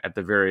crazy at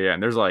the very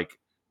end. There's like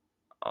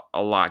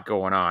a lot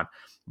going on,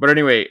 but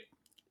anyway,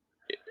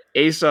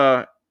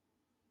 Asa.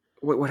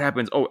 What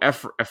happens? Oh,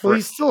 Well,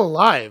 he's still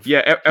alive.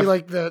 Yeah, He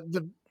like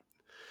the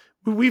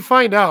we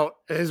find out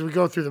as we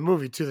go through the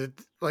movie too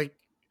that like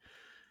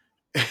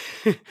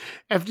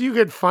after you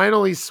get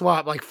final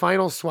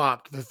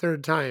swapped the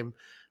third time,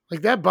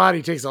 like that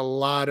body takes a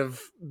lot of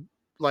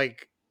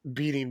like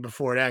beating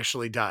before it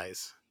actually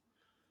dies.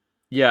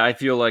 Yeah, I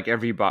feel like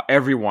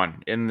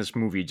everyone in this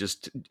movie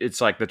it's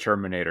like the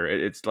Terminator.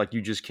 It's like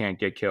you just can't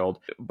get killed.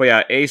 But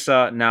yeah,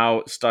 Asa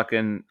now stuck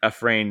in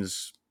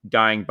Ephraim's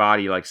dying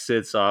body like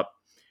sits up,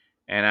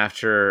 and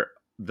after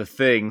the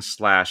thing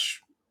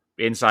slash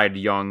inside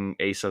young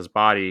Asa's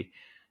body,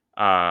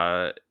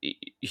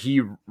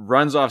 he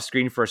runs off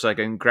screen for a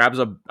second, grabs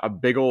a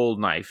big old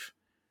knife,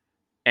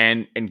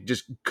 and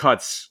just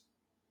cuts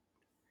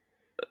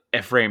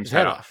Ephraim's His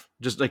head head off.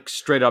 Just like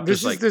straight up, This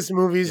just is like this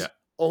movie's yeah.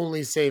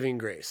 only saving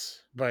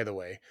grace, by the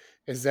way,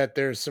 is that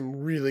there's some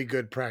really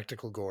good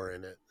practical gore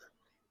in it.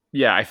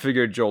 Yeah, I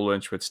figured Joel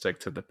Lynch would stick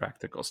to the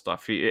practical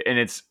stuff.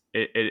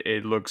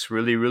 It looks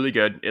really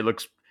good. It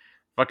looks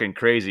fucking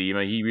crazy.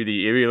 He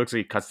really looks like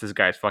he cuts this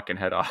guy's fucking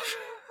head off.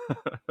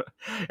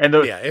 and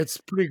Yeah, it's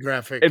pretty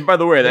graphic, by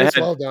the way, but the it's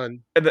head, well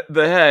done.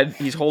 the head,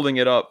 he's holding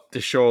it up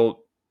to show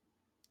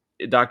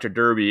Dr.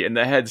 Derby, and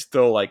the head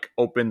still like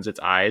opens its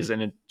eyes,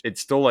 and it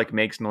still like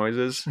makes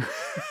noises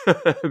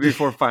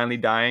before finally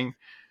dying.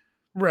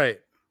 Right.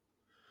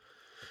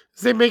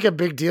 They make a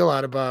big deal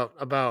out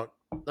about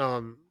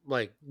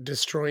like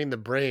destroying the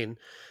brain,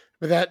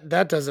 but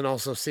that doesn't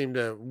also seem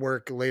to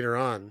work later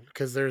on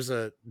because there's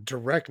a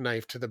direct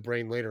knife to the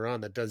brain later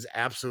on that does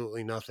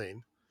absolutely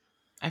nothing.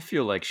 I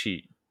feel like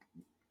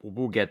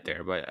we'll get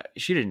there, but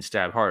she didn't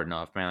stab hard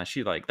enough, man.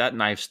 She like that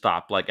knife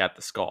stopped like at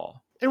the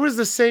skull. It was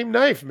the same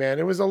knife, man.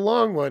 It was a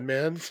long one,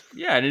 man.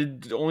 Yeah,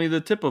 and only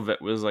the tip of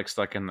it was like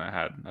stuck in the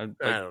head. I Like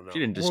don't she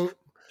know. didn't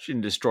she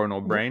didn't destroy no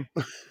We'll, brain.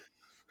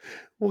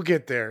 we'll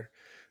get there.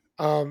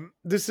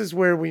 This is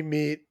where we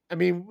meet. I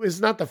mean, it's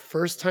not the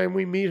first time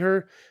we meet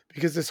her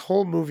because this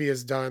whole movie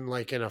is done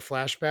like in a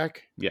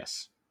flashback.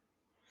 Yes.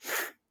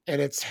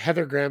 And it's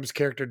Heather Graham's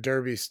character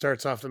Derby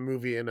starts off the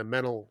movie in a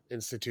mental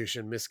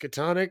institution,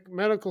 Miskatonic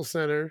Medical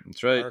Center,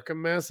 That's right.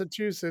 Markham,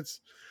 Massachusetts.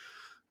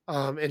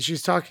 And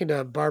she's talking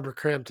to Barbara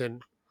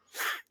Crampton,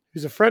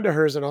 who's a friend of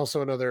hers and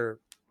also another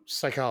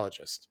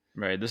psychologist.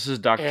 Right. This is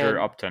Dr.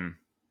 Upton.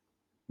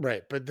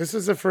 Right. But this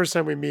is the first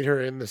time we meet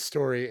her in the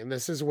story. And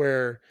this is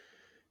where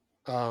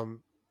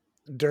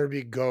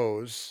Derby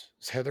goes,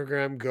 Heather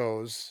Graham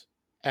goes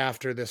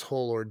after this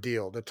whole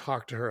ordeal to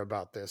talk to her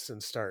about this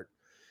and start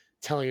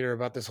telling her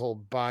about this whole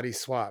body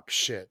swap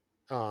shit,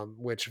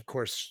 which of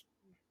course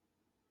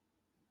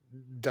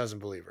doesn't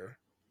believe her.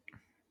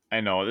 I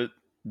know that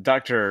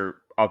Dr.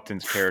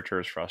 Upton's character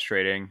is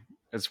frustrating.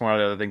 It's one of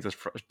the other things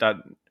that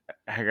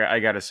I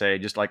gotta say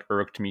just like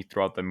irked me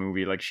throughout the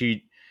movie. Like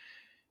she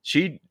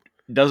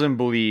doesn't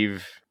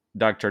believe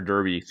Dr.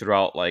 Derby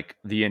throughout like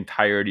the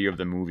entirety of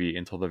the movie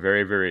until the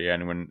very, very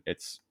end when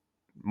it's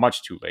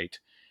much too late.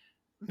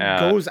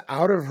 Goes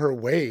out of her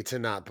way to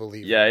not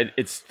believe. Yeah,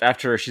 it's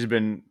after she's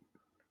been,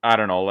 I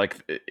don't know, like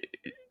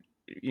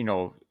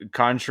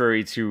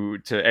contrary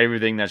to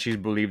everything that she's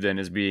believed in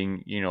is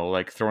being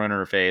like thrown in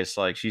her face.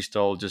 Like she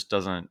still just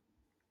doesn't.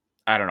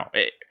 I don't know.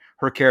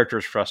 Her character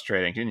is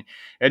frustrating,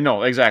 and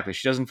no, exactly,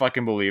 she doesn't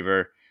fucking believe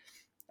her.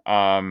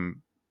 And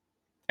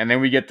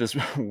then we get this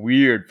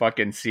weird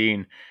fucking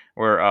scene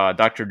where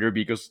Dr.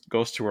 Derby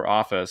goes to her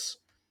office,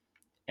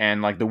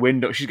 and like the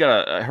window, she's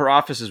got her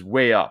office is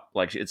way up,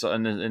 like it's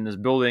in this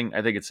building.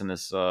 I think it's in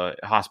this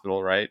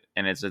hospital, right?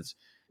 And it's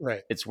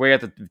right. It's way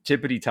at the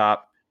tippity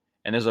top,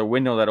 and there's a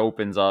window that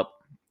opens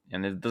up,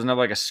 and it doesn't have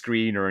like a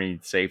screen or any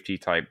safety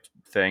type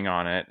thing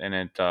on it.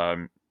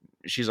 And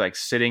she's like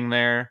sitting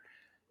there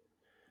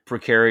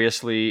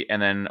precariously,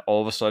 and then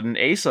all of a sudden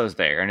Asa's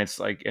there, and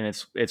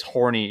it's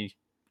horny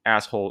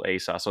asshole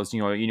Asa. So it's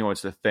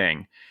it's the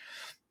thing.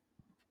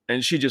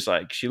 And she just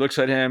like she looks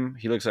at him,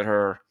 he looks at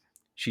her,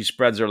 she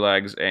spreads her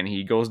legs, and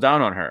he goes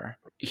down on her.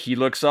 He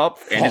looks up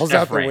and falls it's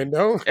out Ephraim. The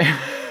window.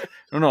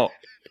 No.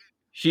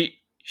 She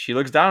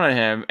looks down at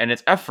him, and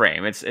it's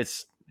Ephraim.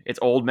 It's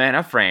old man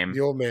Ephraim. The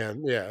old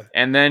man, yeah.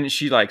 And then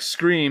she like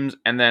screams,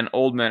 and then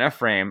old man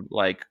Ephraim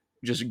like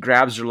just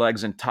grabs her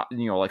legs and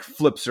like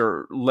flips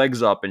her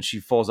legs up, and she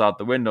falls out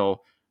the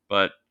window.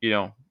 But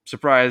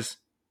surprise,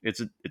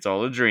 it's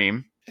all a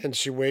dream. And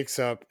she wakes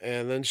up,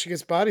 and then she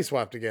gets body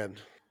swapped again.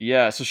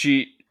 Yeah, so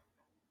she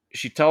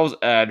tells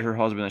Ed, her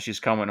husband, that she's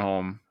coming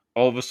home.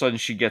 All of a sudden,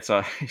 she gets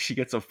a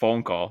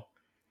phone call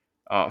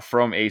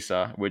from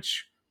Asa,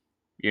 which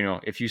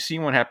if you've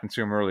seen what happened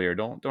to him earlier,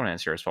 don't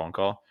answer his phone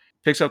call.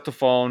 Picks up the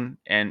phone,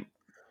 and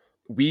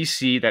we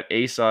see that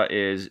Asa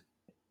is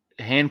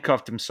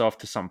handcuffed himself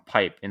to some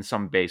pipe in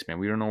some basement.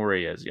 We don't know where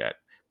he is yet,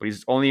 but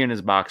he's only in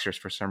his boxers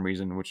for some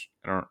reason, which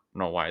I don't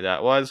know why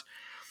that was.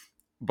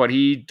 But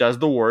he does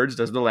the words,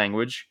 does the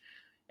language,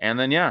 and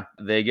then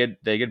they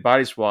get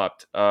body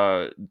swapped.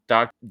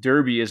 Doc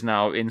Derby is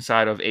now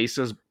inside of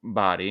Asa's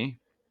body,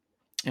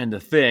 and the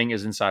thing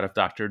is inside of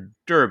Dr.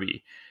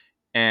 Derby.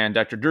 And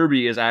Dr.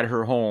 Derby is at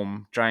her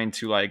home trying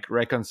to like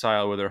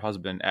reconcile with her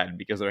husband Ed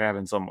because they're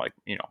having some like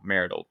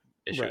marital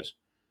issues. Right.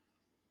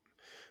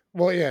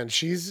 Well, yeah, and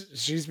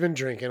she's been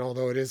drinking,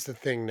 although it is the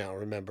thing now.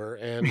 Remember,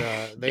 and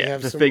they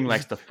have the thing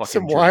likes to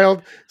fucking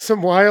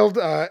some wild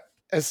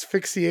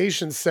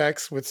asphyxiation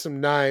sex with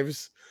some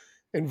knives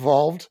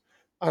involved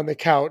on the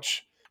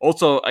couch.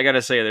 Also, I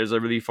gotta say, there's a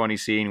really funny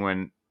scene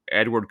when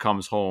Edward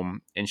comes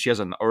home and she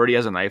already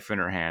has a knife in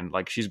her hand,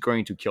 like she's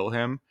going to kill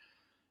him.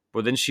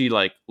 But then she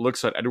like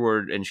looks at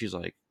Edward and she's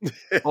like,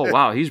 "Oh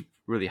wow, he's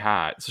really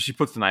hot." So she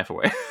puts the knife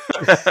away.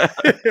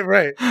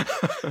 Right.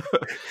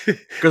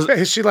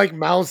 Because she like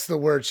mouths the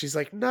word. She's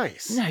like,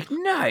 "Nice,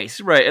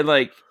 nice." Right, and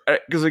like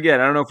because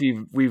again, I don't know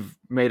if we've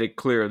made it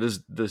clear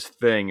this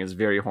thing is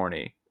very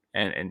horny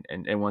and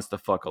wants to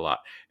fuck a lot.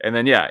 And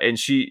then and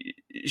she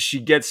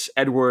gets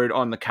Edward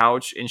on the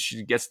couch and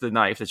she gets the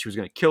knife that she was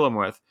going to kill him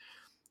with.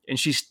 And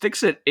she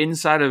sticks it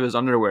inside of his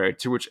underwear,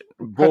 to which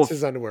cuts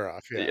his underwear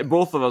off. Yeah.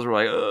 Both of us were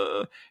like,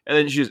 ugh. And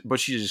then she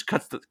just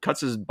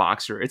cuts his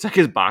boxer. It's like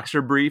his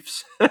boxer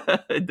briefs.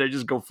 They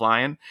just go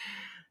flying.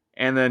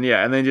 And then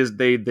and then just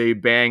they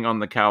bang on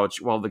the couch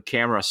while the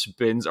camera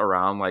spins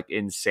around like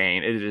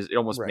insane. It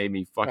almost Right. made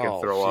me fucking Oh,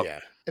 throw up. yeah.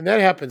 And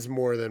that happens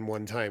more than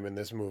one time in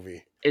this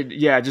movie.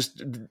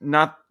 Just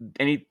not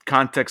any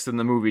context in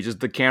the movie, just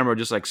the camera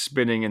just like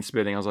spinning and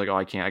spinning. I was like, oh,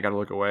 I can't. I gotta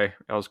look away.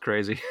 That was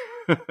crazy.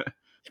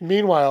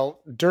 Meanwhile,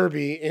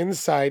 Derby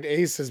inside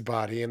Ace's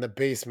body in the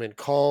basement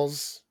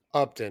calls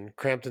Upton,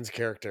 Crampton's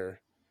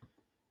character,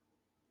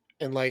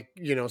 and like,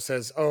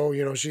 says, "Oh,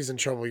 she's in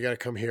trouble. You got to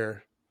come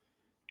here."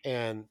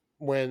 And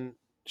when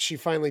she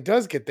finally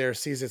does get there,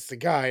 sees it's the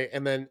guy,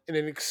 and then in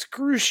an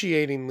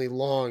excruciatingly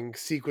long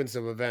sequence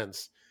of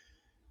events,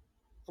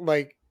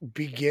 like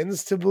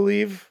begins to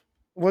believe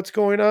what's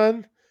going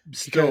on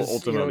Still, because,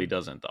 ultimately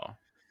doesn't though.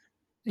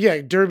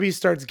 yeah, Derby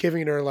starts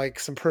giving her like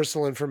some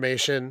personal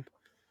information.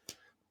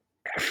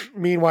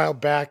 Meanwhile,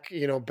 back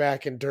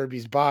in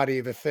Derby's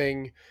body, the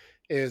thing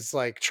is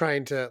like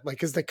trying to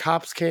like as the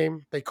cops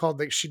came,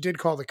 she did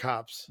call the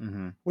cops,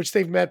 Mm-hmm. which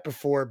they've met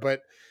before,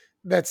 but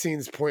that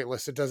scene's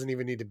pointless. It doesn't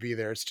even need to be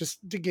there. It's just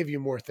to give you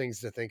more things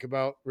to think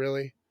about,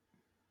 really.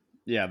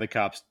 Yeah, the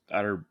cops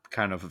are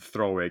kind of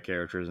throwaway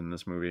characters in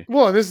this movie.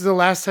 Well, and this is the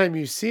last time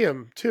you see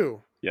them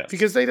too, Yes,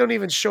 because they don't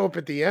even show up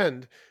at the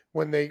end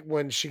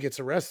when she gets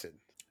arrested.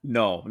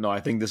 no, I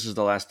think this is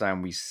the last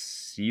time we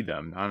see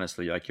them.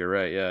 Honestly, like you're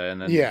right. Yeah,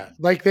 and then Yeah,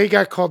 like they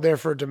got called there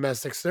for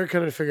domestics. They're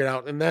kind of figured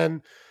out, and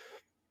then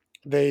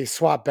they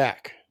swap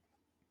back.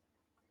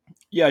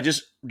 yeah,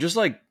 just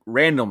like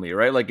randomly,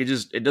 right? Like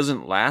it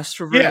doesn't last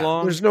for very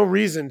long. There's no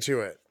reason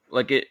to it.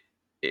 Like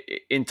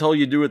until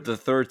you do it the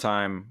third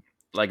time.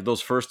 Like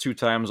those first two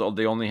times,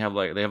 they only have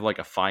they have like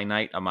a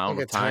finite amount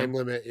Like of a time time.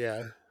 limit,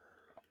 yeah.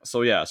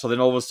 So so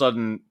then all of a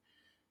sudden,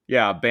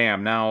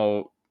 bam!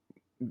 Now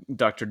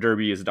Dr.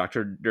 Derby is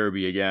Dr.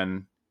 Derby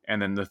again,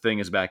 and then the thing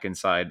is back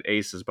inside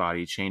Ace's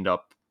body, chained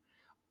up,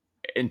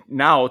 and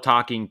now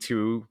talking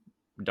to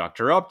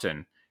Dr.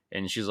 Upton,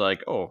 and she's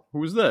like, "Oh,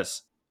 who's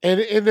this?" And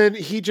then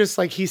he just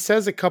like he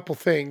says a couple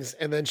things,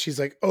 and then she's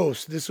like, "Oh,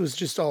 so this was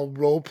just all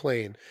role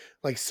playing,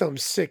 like some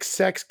sick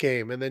sex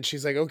game." And then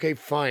she's like, "Okay,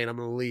 fine, I'm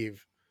gonna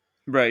leave."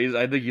 Right.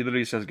 I think he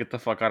literally says, "Get the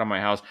fuck out of my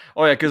house."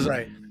 Oh yeah,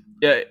 Right.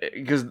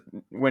 because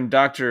when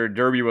Dr.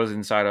 Derby was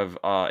inside of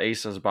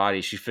Asa's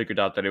body, she figured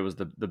out that it was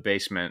the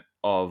basement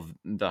of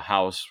the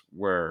house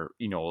where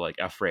like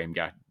Ephraim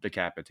got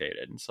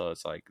decapitated, and so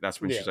it's like that's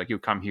when Yeah. she's like, "You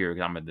come here,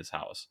 'cause I'm in this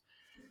house."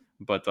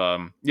 But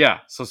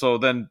so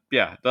then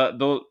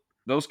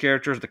those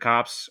characters, the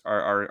cops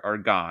are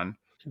gone.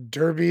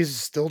 Derby's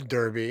still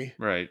Derby.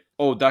 Right.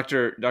 Oh,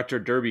 Dr.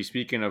 Derby,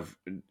 speaking of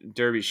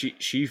Derby,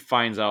 she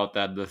finds out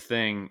that the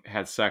thing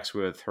had sex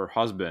with her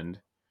husband,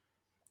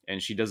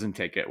 and she doesn't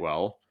take it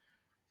well.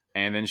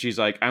 And then she's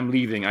like, "I'm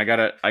leaving. I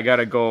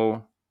gotta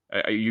go.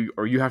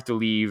 You have to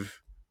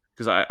leave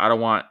because I don't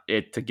want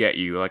it to get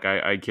you. Like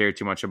I care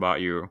too much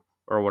about you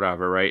or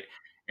whatever, right?"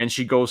 And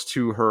she goes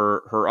to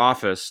her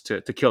office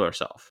to kill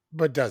herself.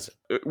 But does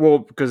it? Well,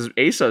 because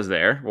Asa's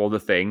there. Well, the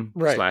thing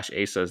Right. /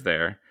 Asa's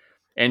there,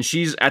 and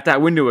she's at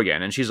that window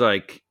again, and she's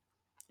like,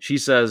 she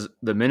says,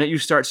 "The minute you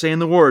start saying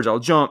the words, I'll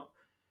jump."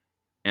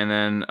 And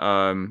then,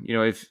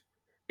 if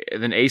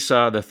then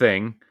Asa, the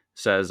thing,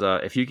 says,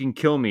 "If you can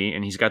kill me,"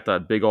 and he's got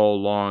that big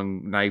old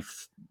long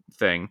knife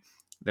thing,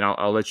 then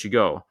I'll let you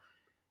go.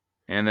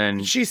 And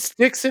then She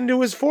sticks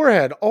into his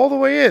forehead all the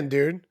way in,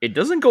 dude. it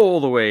doesn't go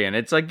all the way in.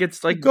 It's like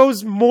It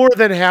goes more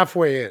than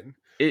halfway in.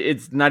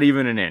 it's not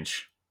even an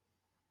inch.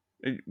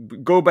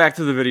 Go back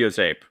to the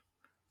videotape.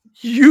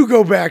 You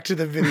go back to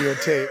the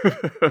videotape.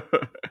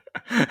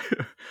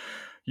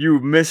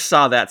 You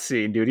saw that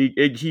scene,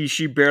 dude.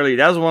 She barely.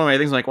 That was one of my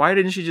things. Like, why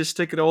didn't she just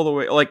stick it all the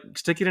way? Like,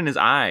 stick it in his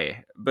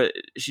eye. But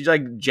she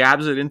like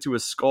jabs it into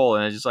his skull,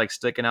 and it's just like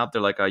sticking out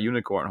there like a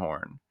unicorn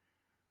horn.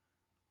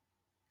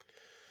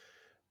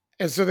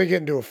 And so they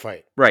get into a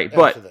fight. Right,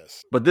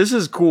 this. but this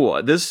is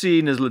cool. This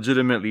scene is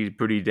legitimately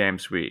pretty damn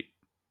sweet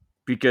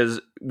because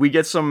we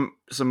get some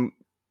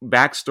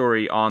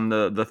backstory on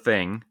the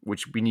thing,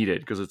 which we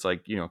needed because it's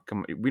like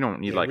we don't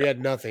need we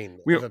had nothing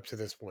up to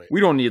this point. We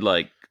don't need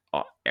like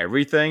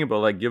everything, but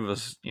like give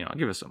us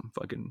some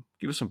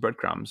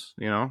breadcrumbs,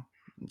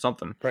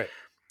 something. Right.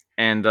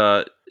 And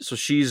so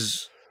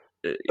she's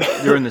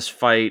during this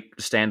fight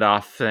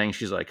standoff thing.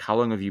 She's like, "How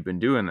long have you been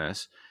doing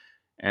this?"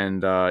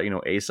 And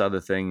Asa, the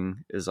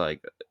thing, is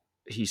like,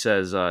 he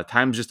says,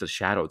 "Time's just a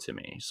shadow to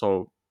me."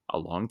 So a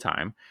long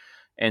time.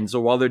 And so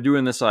while they're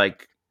doing this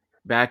like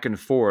back and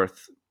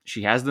forth,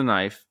 she has the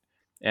knife,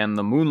 and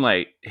the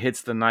moonlight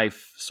hits the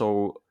knife,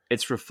 so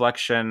its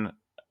reflection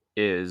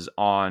is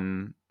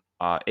on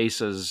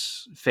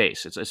Asa's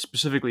face. It's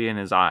specifically in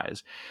his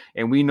eyes,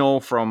 and we know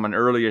from an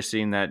earlier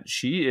scene that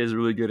she is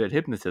really good at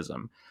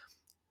hypnotism.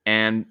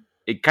 And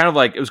it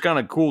was kind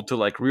of cool to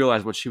like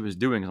realize what she was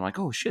doing. I'm like,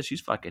 oh shit,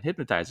 she's fucking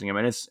hypnotizing him,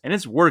 and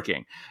it's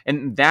working.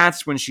 And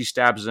that's when she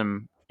stabs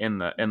him in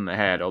the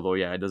head. Although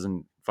it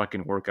doesn't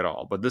fucking work at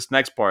all. But this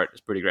next part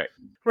is pretty great.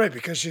 Right,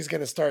 because she's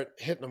gonna start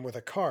hitting him with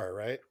a car,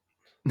 right?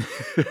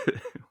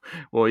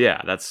 Well,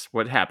 that's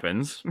what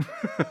happens.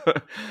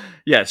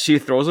 Yeah, she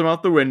throws him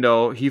out the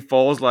window. He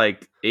falls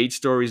like 8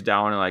 stories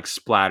down and like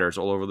splatters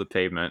all over the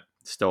pavement.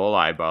 Still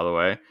alive, by the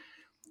way.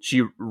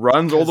 She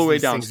runs all the Because way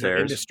these things are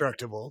downstairs.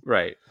 indestructible.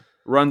 Right.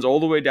 Runs all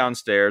the way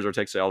downstairs or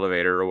takes the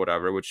elevator or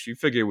whatever, which you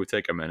figure would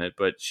take a minute,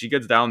 but she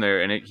gets down there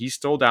and he's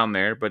still down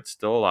there, but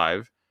still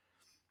alive.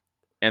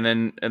 And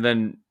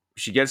then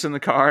she gets in the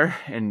car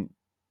and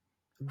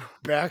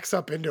Backs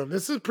up into him.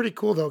 This is pretty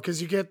cool though,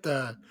 because you get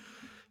the,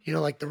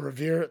 like the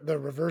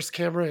reverse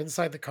camera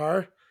inside the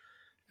car.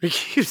 He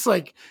keeps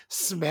like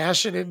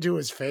smashing into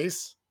his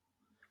face.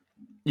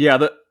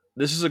 yeah,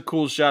 this is a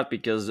cool shot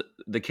because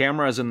the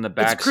camera is in the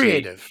back It's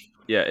creative. seat.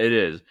 Yeah, it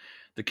is.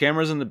 The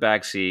camera's in the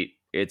back seat.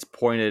 It's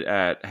pointed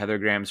at Heather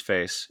Graham's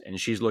face, and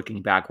she's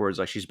looking backwards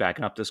like she's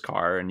backing up this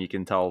car, and you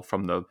can tell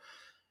from the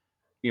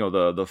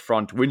the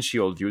front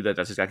windshield view that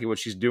that's exactly what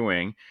she's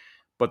doing.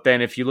 But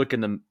then if you look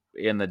in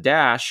the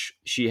dash,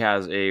 she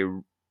has a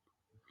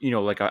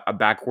like a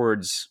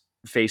backwards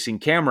facing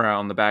camera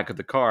on the back of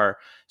the car.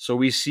 So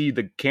we see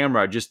the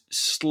camera just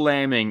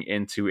slamming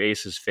into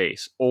Ace's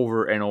face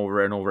over and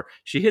over and over.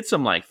 She hits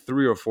him like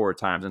 3 or 4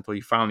 times until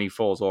he finally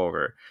falls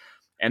over.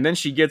 And then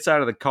she gets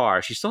out of the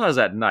car. She still has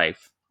that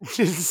knife.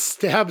 Just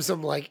stabs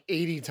him like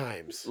 80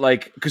 times.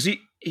 Like, because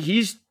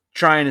he's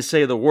trying to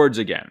say the words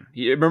again.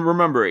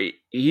 Remember,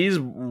 he's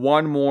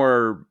one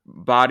more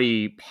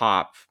body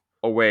pop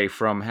away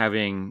from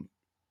having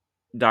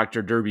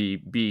Dr. Derby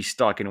be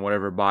stuck in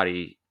whatever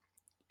body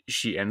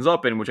she ends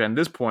up in, which at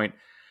this point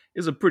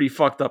is a pretty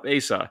fucked up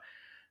Asa.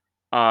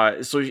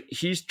 So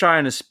he's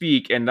trying to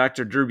speak, and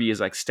Dr. Derby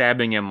is like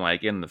stabbing him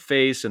like in the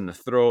face, in the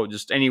throat,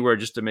 just anywhere,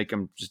 just to make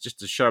him just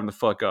to shut him the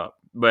fuck up.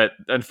 But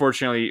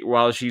unfortunately,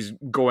 while she's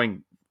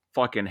going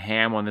fucking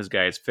ham on this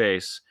guy's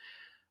face,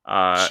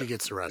 she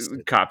gets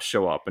arrested. Cops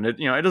show up, and it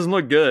doesn't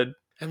look good.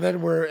 And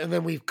then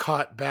we've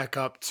caught back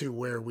up to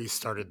where we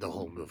started the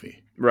whole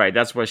movie. Right,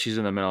 that's why she's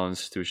in the mental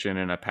institution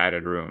in a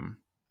padded room.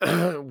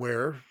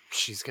 Where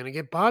she's going to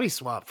get body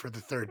swapped for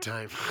the 3rd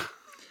time.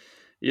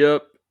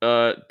 Yep.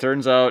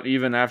 Turns out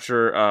even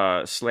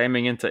after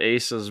slamming into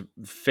Asa's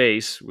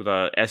face with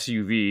a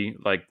SUV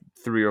like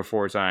 3 or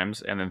 4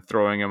 times, and then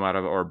throwing him out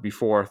of a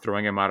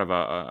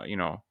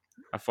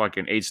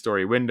fucking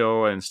 8-story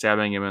window and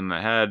stabbing him in the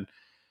head,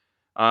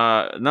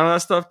 none of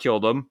that stuff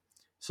killed him.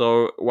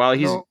 So while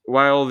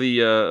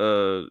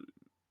the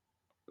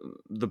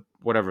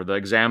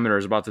examiner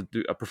is about to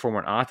perform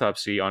an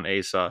autopsy on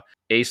Asa,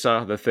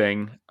 the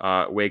thing,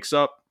 wakes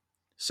up,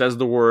 says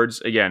the words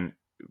again.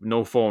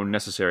 No phone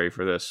necessary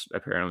for this,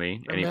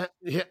 apparently.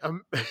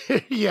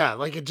 Yeah,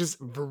 like it just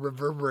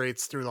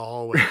reverberates through the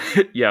hallway.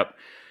 Yep.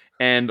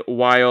 And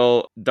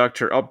while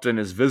Dr. Upton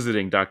is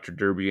visiting Dr.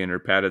 Derby in her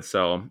padded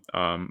cell,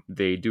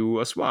 they do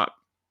a swap.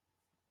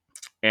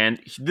 And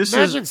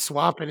Imagine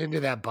swapping into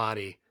that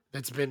body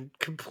that's been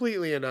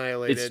completely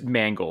annihilated. It's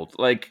mangled.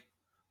 Like,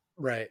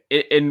 right.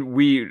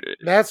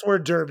 That's where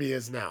Derby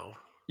is now.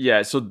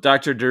 Yeah, so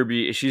Dr.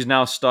 Derby, she's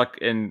now stuck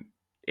in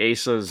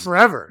Asa's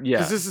forever. Yeah,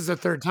 because this is the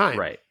 3rd time.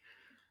 Right.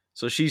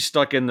 So she's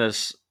stuck in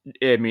this.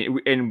 I mean,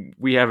 and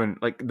we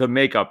haven't like the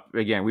makeup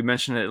again. We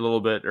mentioned it a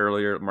little bit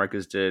earlier.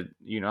 Marcus did.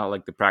 How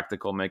like the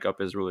practical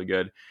makeup is really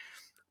good.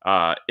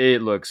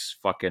 It looks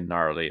fucking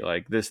gnarly.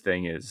 Like this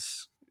thing it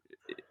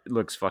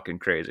looks fucking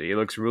crazy. It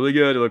looks really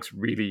good. It looks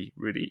really,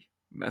 really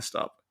messed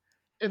up.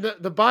 And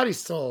the body's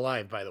still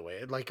alive, by the way.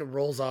 It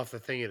rolls off the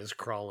thing and is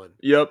crawling.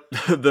 Yep.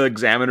 The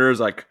examiner is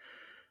like,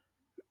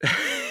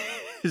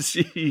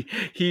 he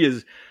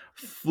is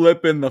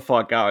flipping the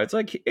fuck out. It's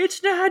like,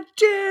 it's not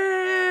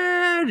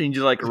dead, and he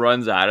just like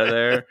runs out of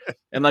there.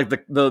 And like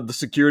the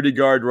security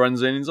guard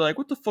runs in and he's like,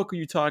 what the fuck are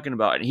you talking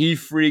about? And he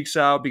freaks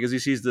out because he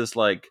sees this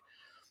like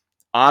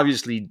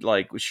obviously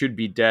like should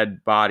be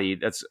dead body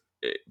that's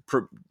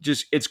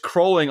just it's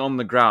crawling on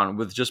the ground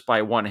with just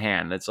by one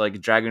hand. It's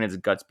like dragging its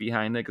guts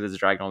behind it because it's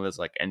dragging all this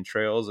like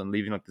entrails and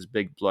leaving like this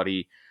big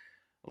bloody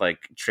like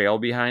trail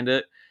behind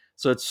it.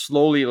 So it's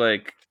slowly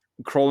like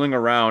crawling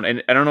around,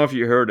 and I don't know if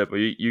you heard it, but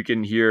you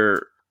can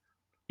hear,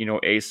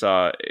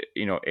 Asa,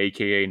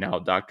 aka now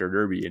Dr.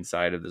 Derby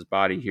inside of this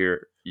body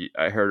here.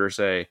 I heard her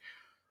say,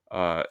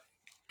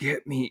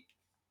 "Get me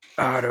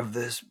out of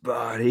this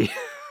body."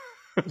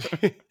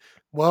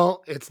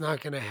 Well, it's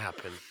not going to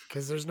happen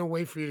because there's no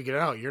way for you to get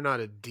out. You're not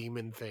a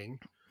demon thing.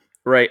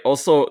 Right.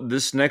 Also,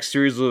 this next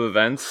series of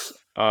events,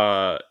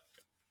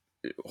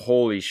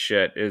 holy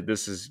shit,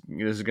 this is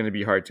going to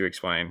be hard to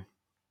explain.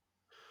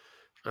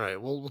 All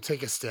right, we'll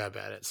take a stab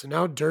at it. So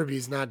now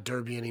Derby's not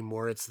Derby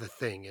anymore. It's the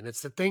Thing, and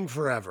it's the Thing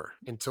forever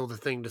until the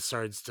Thing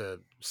decides to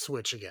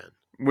switch again.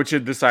 Which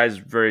it decides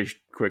very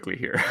quickly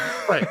here.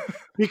 Right,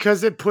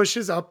 because it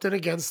pushes Upton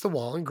against the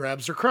wall and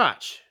grabs her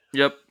crotch.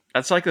 Yep,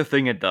 that's like the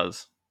thing it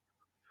does.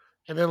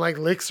 And then like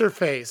licks her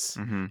face,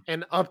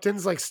 and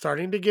Upton's like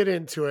starting to get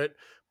into it,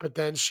 but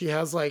then she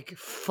has like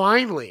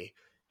finally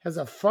has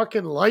a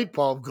fucking light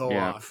bulb go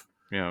off.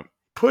 Yeah.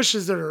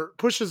 Pushes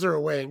her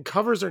away and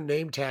covers her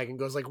name tag and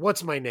goes like,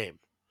 "What's my name?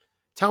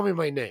 Tell me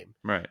my name."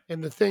 Right.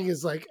 And the Thing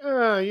is like,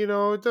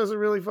 it doesn't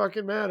really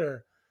fucking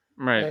matter.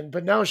 Right.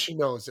 But now she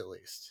knows at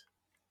least.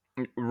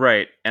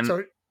 Right. And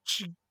so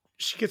she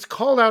gets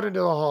called out into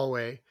the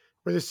hallway,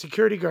 where the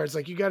security guard's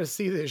like, you got to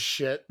see this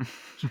shit.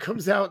 She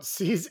comes out,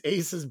 sees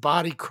Ace's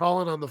body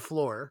crawling on the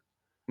floor,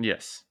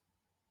 Yes.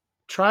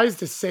 tries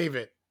to save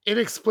it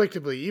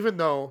inexplicably, even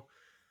though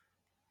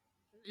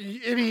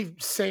any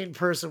sane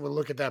person would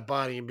look at that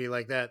body and be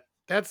like,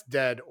 that's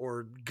dead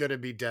or gonna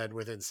be dead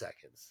within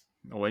seconds.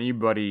 Well,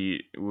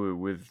 anybody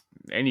with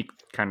any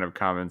kind of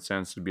common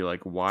sense would be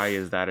like, why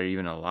is that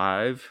even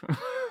alive?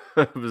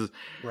 It was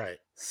Right.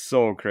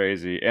 so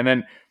crazy. And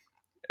then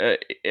I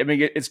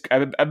mean, it's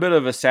a bit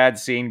of a sad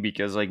scene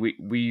because like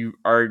we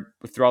are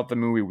throughout the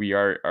movie we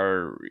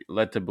are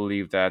led to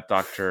believe that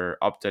Dr.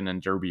 Upton and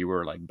Derby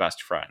were like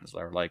best friends.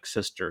 They're like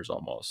sisters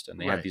almost, and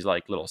they had Right. these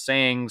like little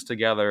sayings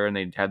together, and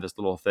they had this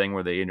little thing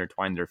where they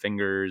intertwined their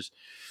fingers.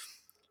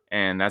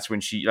 And that's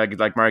when she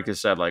like Marcus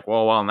said, like,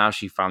 well, now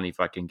she finally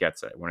fucking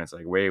gets it when it's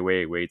like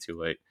way too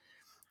late.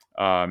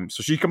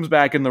 So she comes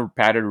back in the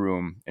padded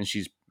room, and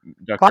she's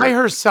By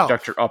herself.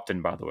 Dr.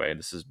 Upton, by the way.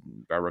 This is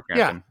Barbara Yeah.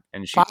 Crampton.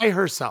 And she By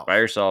herself. by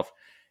herself,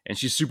 and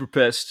she's super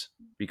pissed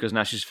because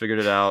now she's figured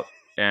it out.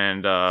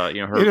 And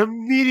It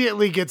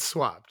immediately gets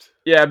swapped.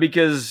 yeah,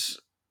 because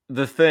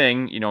the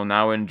thing,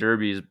 now in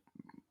Derby's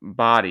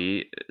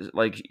body,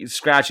 like it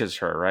scratches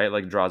her, right?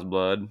 Like draws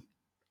blood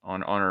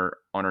on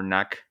her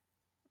neck.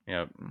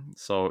 Yep.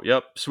 So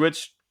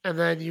switch. And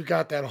then you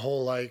got that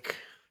whole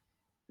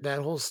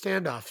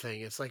standoff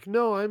thing. It's like,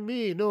 no, I'm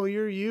me. No,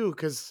 you're you.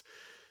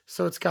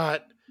 So it's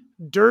got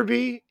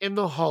Derby in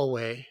the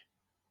hallway,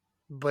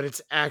 but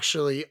it's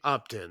actually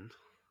Upton.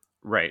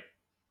 Right.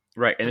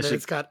 And then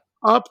it's got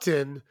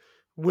Upton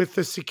with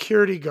the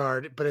security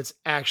guard, but it's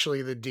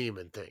actually the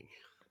demon thing.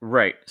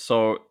 Right.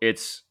 So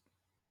it's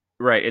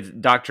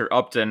Dr.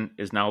 Upton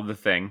is now the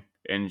thing,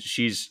 and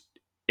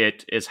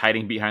is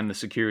hiding behind the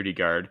security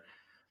guard,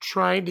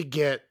 trying to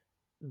get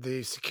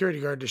the security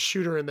guard to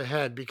shoot her in the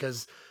head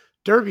because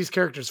Derby's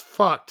character's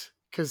fucked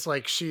because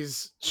like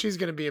she's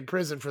gonna be in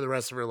prison for the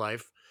rest of her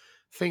life.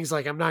 Things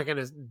like I'm not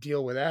gonna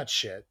deal with that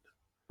shit.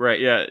 Right,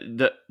 yeah.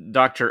 The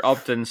Dr.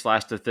 Upton /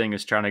 the thing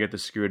is trying to get the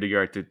security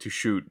guard to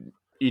shoot,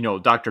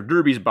 Dr.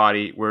 Derby's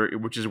body,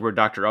 which is where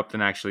Dr.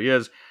 Upton actually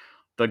is.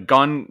 The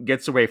gun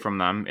gets away from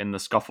them in the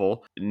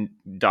scuffle.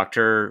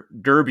 Dr.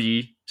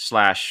 Derby /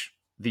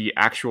 the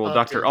actual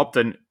Dr.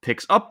 Upton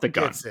picks up the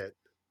gun. Gets it.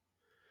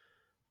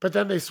 But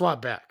then they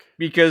swap back.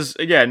 Because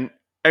again,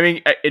 I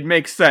mean, it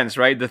makes sense,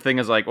 right? The thing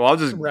is like, well, I'm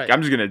just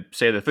gonna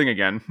say the thing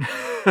again.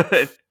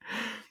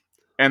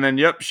 And then,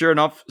 sure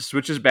enough,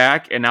 switches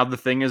back, and now the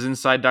thing is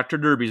inside Dr.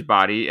 Derby's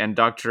body, and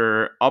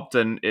Dr.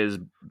 Upton is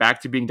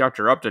back to being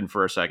Dr. Upton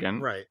for a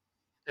second. Right.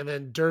 And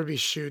then Derby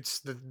shoots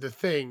the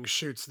thing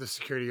shoots the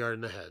security guard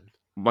in the head.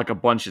 Like a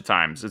bunch of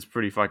times. It's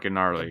pretty fucking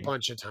gnarly. A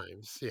bunch of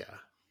times, yeah.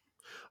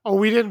 Oh,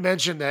 we didn't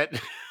mention that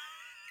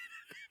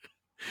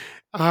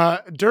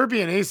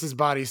Derby and Ace's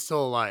body's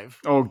still alive.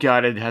 Oh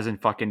god, it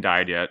hasn't fucking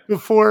died yet.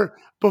 Before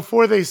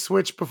they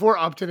switch, before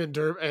Upton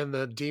and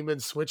the demon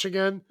switch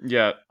again.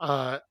 Yeah.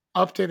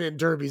 Upton and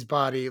Derby's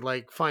body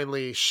like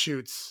finally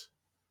shoots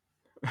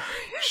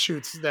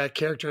that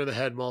character in the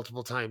head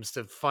multiple times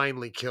to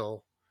finally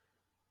kill.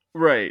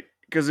 Right,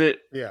 because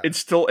it's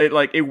still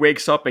it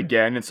wakes up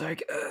again. It's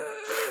like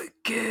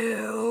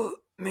kill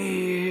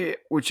me,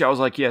 which I was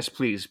like, yes,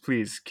 please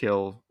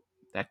kill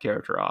that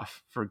character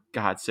off for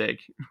God's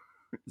sake.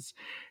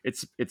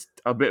 It's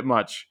a bit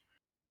much.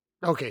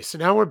 Okay, so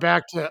now we're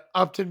back to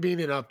Upton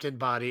being in Upton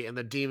body and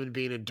the demon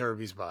being in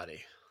Derby's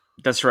body.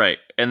 That's right.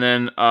 And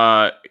then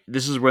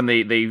this is when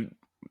they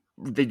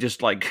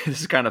just like this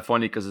is kind of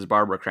funny because it's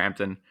Barbara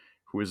Crampton,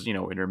 who is in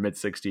her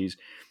mid-60s,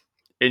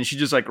 and she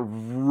just like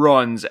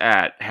runs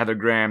at Heather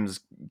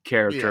Graham's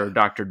character,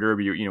 Dr.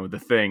 Derby, the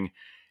thing,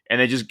 and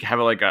they just have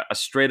like a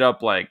straight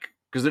up like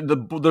because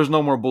there's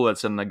no more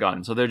bullets in the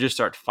gun, so they just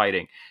start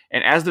fighting.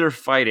 And as they're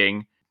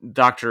fighting,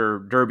 Dr.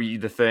 Derby,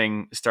 the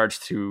thing, starts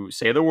to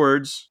say the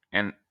words,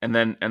 and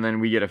then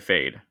we get a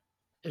fade.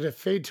 And a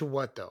fade to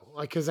what though?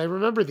 Like, because I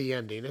remember the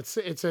ending. It's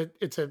a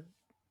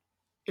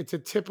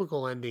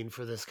typical ending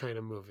for this kind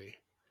of movie.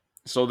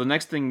 So the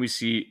next thing we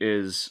see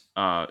is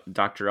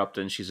Dr.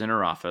 Upton. She's in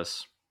her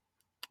office,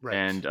 right,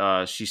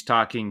 and she's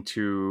talking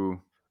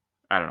to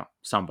I don't know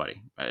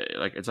somebody.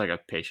 Like it's like a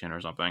patient or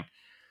something,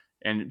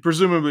 and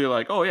presumably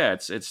like, oh yeah,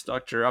 it's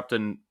Dr.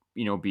 Upton.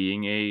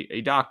 Being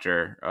a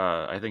doctor.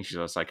 I think she's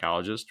a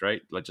psychologist,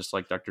 right? Like just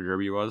like Dr.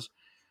 Derby was.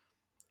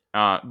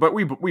 But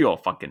we all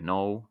fucking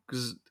know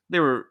because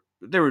the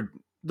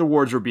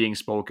words were being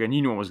spoken.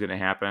 You knew what was going to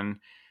happen.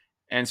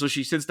 And so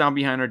she sits down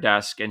behind her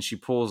desk and she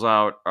pulls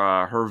out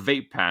her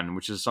vape pen,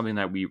 which is something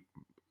that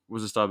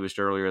was established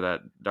earlier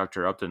that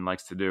Dr. Upton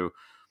likes to do.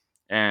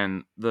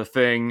 And the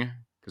thing,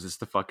 because it's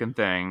the fucking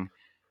thing,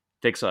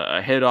 takes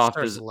a hit off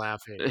this,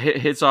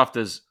 hits off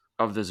this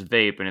of this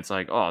vape, and it's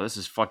like, oh, this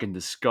is fucking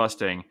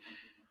disgusting.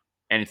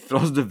 And it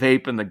throws the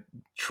vape in the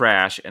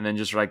trash and then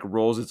just like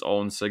rolls its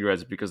own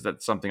cigarettes because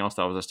that's something else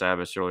that was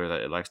established earlier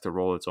that it likes to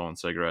roll its own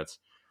cigarettes.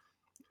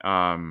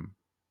 And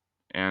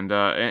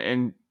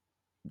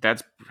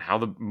that's how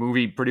the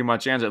movie pretty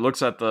much ends. It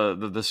looks at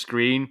the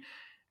screen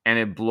and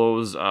it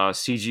blows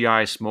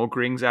CGI smoke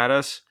rings at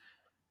us.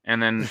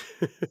 and then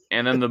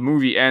the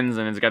movie ends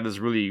and it's got this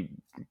really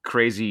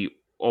crazy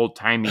old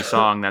timey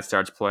song that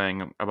starts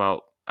playing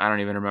about, I don't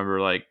even remember,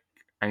 like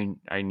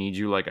I need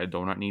you like a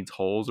donut needs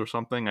holes or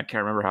something. I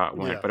can't remember how it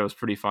went, Yeah. but it was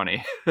pretty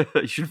funny.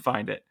 You should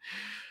find it.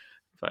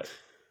 But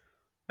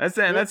that's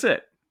it. And Yep. that's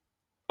it.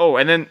 Oh,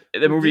 and then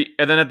the Well, movie,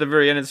 and then at the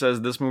very end it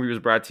says this movie was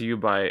brought to you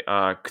by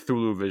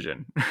Cthulhu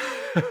Vision,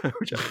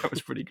 which I thought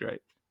was pretty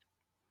great.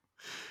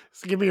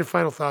 So give me your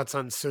final thoughts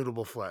on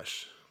Suitable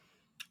Flesh.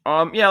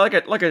 Yeah,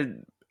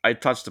 I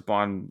touched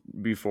upon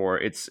before.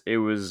 It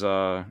was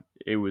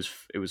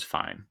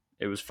fine.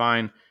 It was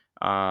fine.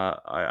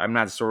 I'm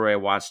not sorry I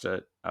watched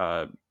it.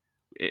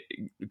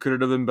 Could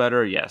it have been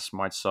better? Yes,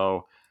 much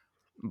so.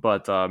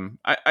 But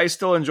I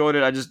still enjoyed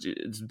it.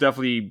 It's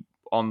definitely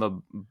on the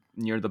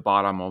near the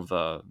bottom of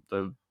the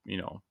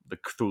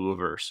Cthulhu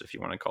verse, if you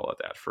want to call it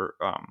that,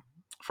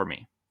 for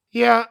me.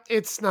 Yeah,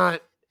 it's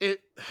not it.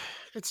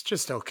 It's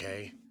just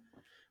okay.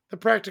 The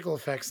practical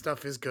effects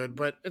stuff is good,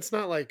 but it's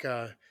not like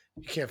you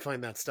can't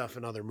find that stuff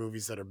in other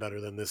movies that are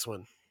better than this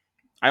one.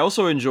 I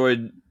also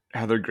enjoyed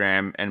Heather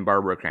Graham and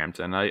Barbara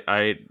Crampton.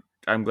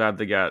 I'm glad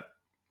they got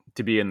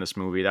to be in this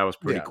movie. That was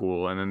pretty Yeah,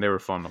 cool, and then they were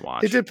fun to they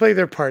watch. did play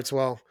their parts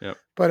well, Yep.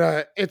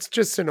 but it's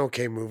just an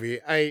okay movie.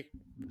 I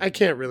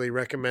can't really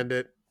recommend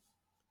it.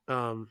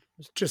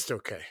 It's just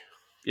okay.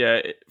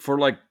 Yeah, for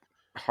like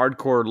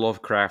hardcore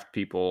Lovecraft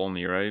people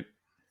only, right?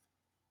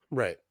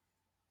 Right,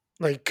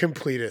 like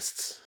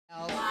completists.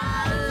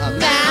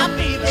 My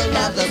people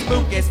love the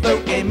spooky,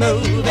 spooky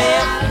movies.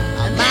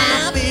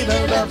 My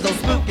people love the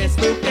spooky,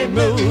 spooky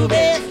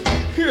movies.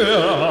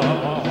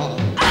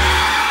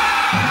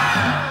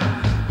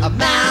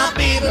 My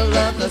people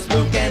love the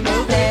spooky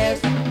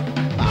movies.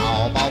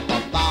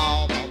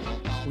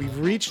 We've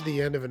reached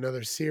the end of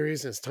another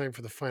series, and it's time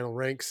for the final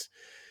ranks.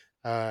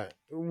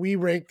 We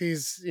rank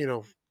these,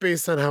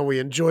 based on how we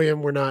enjoy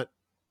them. We're not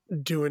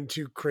doing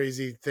too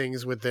crazy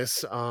things with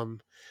this.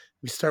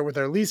 We start with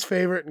our least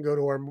favorite and go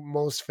to our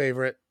most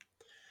favorite.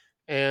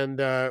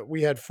 And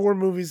we had 4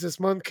 movies this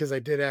month because I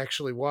did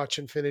actually watch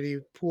Infinity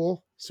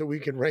Pool, so we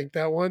can rank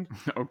that one.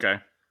 Okay.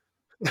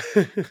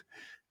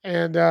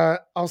 And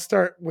I'll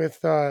start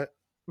with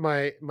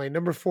my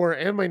number 4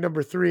 and my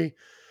number 3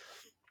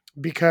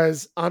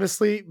 because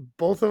honestly,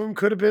 both of them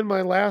could have been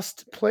my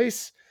last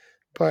place.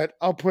 But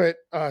I'll put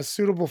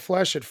Suitable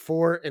Flesh at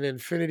 4 and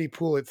Infinity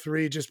Pool at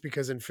 3 just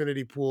because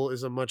Infinity Pool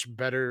is a much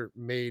better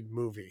made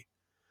movie.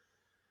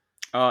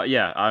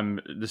 Yeah.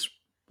 This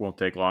won't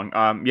take long.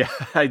 Yeah.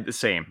 The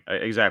same.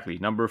 Exactly.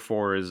 Number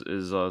 4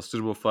 is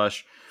Suitable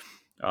Flesh.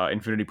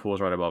 Infinity Pool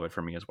is right above it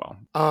for me as well.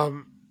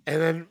 And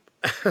then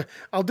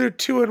I'll do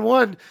 2 and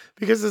 1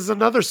 because there's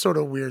another sort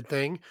of weird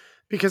thing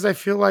because I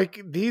feel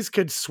like these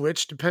could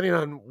switch depending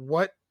on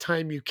what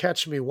time you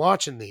catch me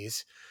watching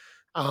these.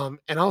 And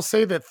I'll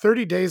say that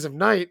 30 Days of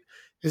Night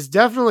is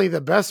definitely the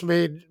best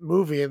made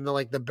movie and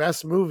the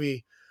best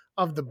movie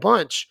of the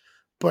bunch.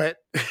 But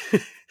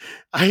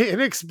I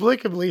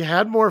inexplicably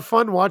had more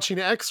fun watching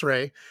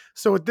X-Ray.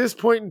 So at this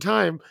point in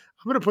time,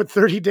 I'm going to put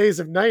 30 Days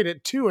of Night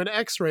at 2 and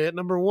X-Ray at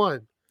number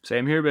 1.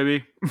 Same here,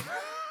 baby.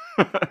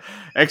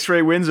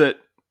 X-Ray wins it.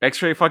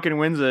 X-Ray fucking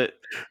wins it.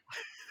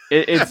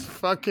 It's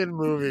fucking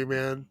movie,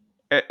 man.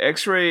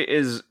 X-Ray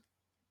is.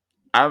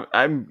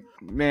 I'm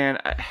man.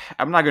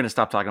 I'm not going to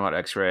stop talking about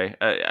X-Ray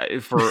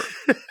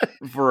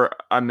for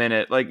a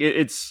minute. Like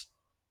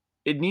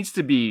it needs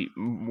to be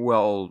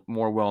more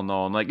well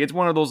known. Like it's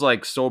one of those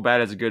like so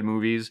bad it's good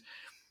movies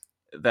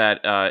that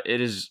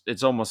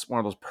it's almost one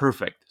of those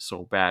perfect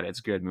so bad it's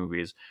good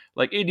movies.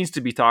 Like it needs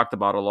to be talked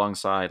about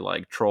alongside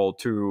like Troll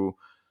 2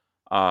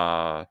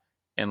 and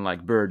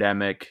like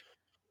Birdemic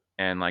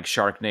and like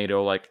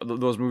Sharknado, like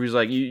those movies.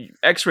 Like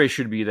X-Ray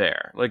should be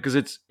there, like because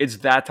it's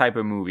that type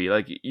of movie.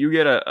 Like you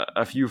get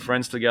a few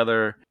friends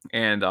together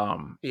and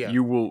Yeah.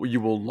 you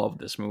will love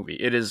this movie.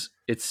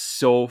 It's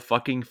so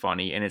fucking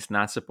funny and it's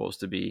not supposed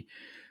to be,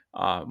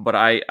 but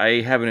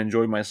I haven't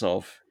enjoyed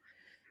myself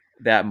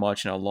that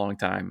much in a long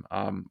time.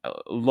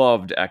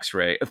 Loved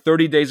X-Ray.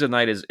 30 Days of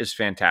Night is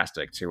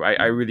fantastic too.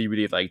 I really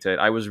really liked it.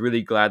 I was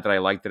really glad that I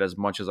liked it as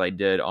much as I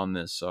did on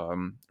this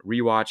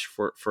rewatch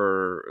for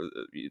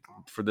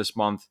this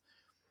month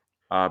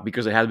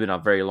because it had been a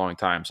very long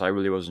time. So I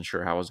really wasn't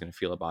sure how I was going to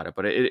feel about it.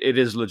 But it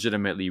is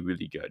legitimately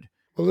really good.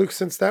 Well, Luke,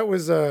 since that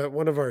was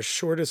one of our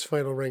shortest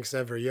final ranks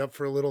ever, you up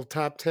for a little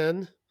top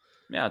 10?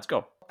 Yeah, let's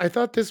go. I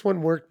thought this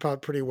one worked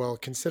out pretty well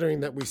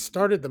considering that we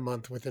started the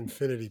month with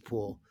Infinity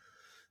Pool.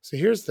 So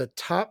here's the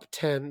top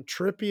 10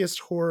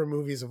 trippiest horror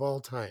movies of all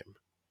time.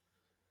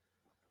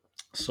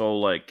 So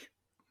like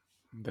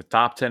the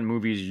top 10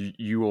 movies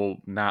you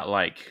will not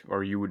like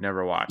or you would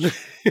never watch.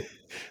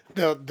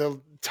 The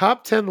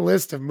top 10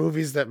 list of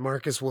movies that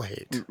Marcus will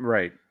hate.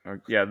 Right.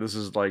 Yeah, this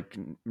is like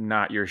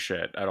not your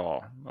shit at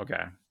all.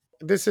 Okay.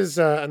 This is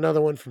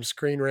another one from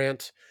Screen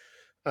Rant.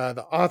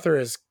 The author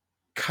is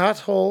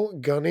Cathal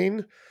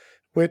Gunning,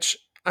 which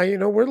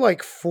we're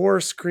like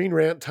 4 Screen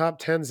Rant top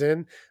 10s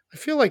in. I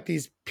feel like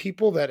these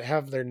people that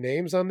have their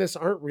names on this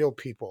aren't real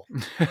people.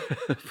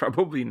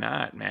 Probably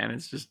not, man.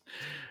 It's just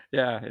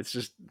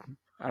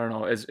I don't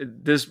know.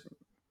 This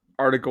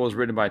article was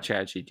written by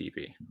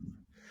ChatGPT.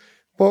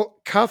 Well,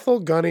 Cathal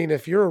Gunning,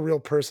 if you're a real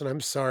person,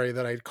 I'm sorry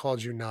that I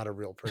called you not a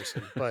real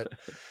person, but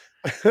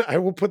I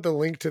will put the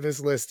link to this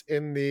list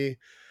in the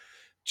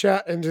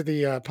chat into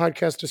the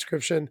podcast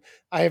description.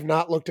 I have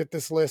not looked at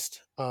this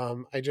list.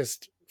 I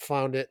just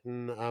found it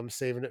and I'm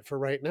saving it for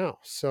right now.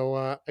 So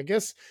I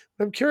guess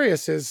what I'm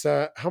curious is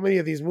how many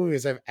of these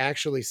movies I've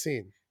actually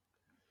seen.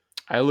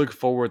 I look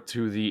forward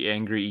to the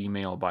angry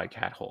email by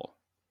Cathal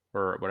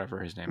or whatever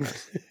his name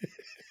is.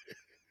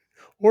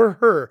 Or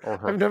her. Or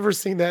her. I've never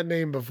seen that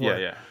name before.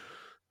 Yeah.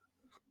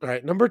 All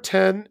right. Number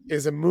 10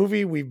 is a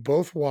movie we've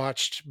both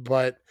watched,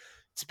 but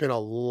it's been a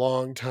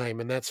long time,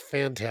 and that's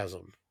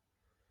Phantasm.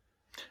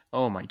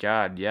 Oh my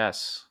God.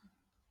 Yes.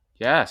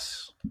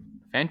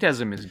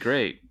 Phantasm is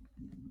great.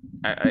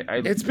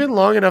 It's been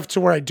long enough to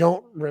where I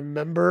don't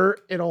remember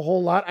it a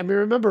whole lot. I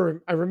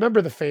mean, I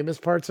remember the famous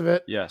parts of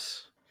it.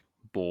 Yes.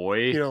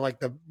 Boy. You know,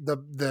 like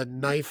the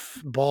knife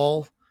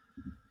ball.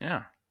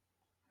 Yeah.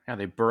 Yeah,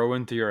 they burrow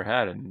into your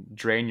head and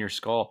drain your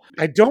skull.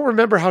 I don't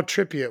remember how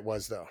trippy it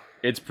was, though.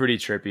 It's pretty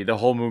trippy. The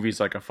whole movie's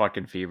like a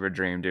fucking fever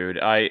dream, dude.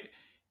 I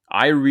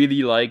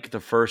really like the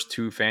first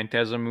two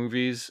Phantasm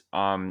movies.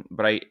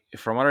 But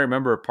from what I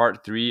remember,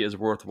 part 3 is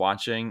worth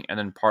watching, and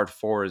then part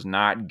 4 is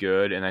not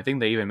good. And I think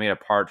they even made a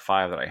part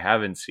 5 that I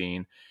haven't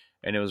seen.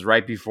 And it was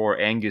right before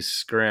Angus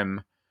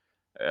Scrimm,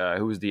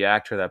 who is the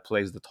actor that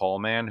plays the tall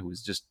man,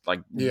 who's just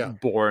like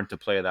born to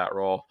play that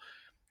role.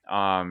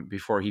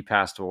 Before he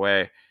passed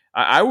away,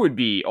 I would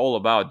be all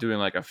about doing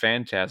like a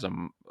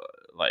Phantasm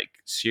like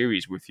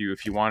series with you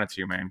if you wanted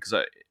to, man. Because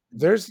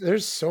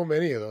there's so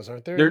many of those,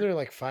 aren't there? There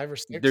like 5 or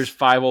 6. There's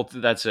 5. Well,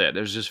 that's it.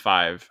 There's just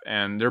 5,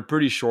 and they're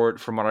pretty short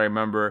from what I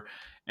remember.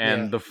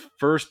 And the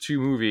first 2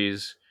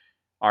 movies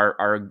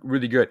are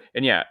really good.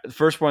 And yeah, the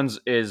first one's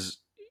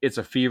it's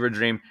a fever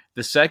dream.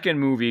 The second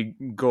movie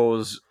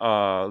goes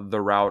the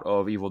route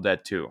of Evil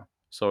Dead 2.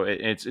 So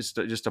it's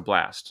just a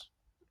blast.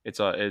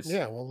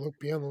 We'll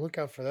be on the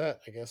lookout for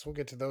that. I guess we'll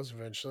get to those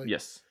eventually.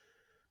 Yes.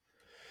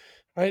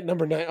 All right,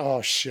 number 9.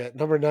 Oh shit,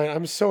 number 9.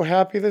 I'm so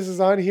happy this is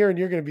on here, and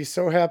you're gonna be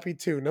so happy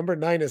too. Number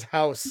 9 is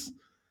House.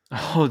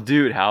 Oh,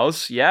 dude,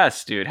 House.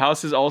 Yes, dude,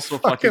 House is also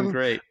fucking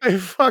great. I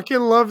fucking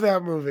love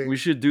that movie. We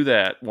should do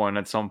that one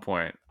at some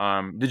point.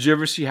 Did you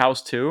ever see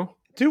House 2?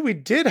 Dude, we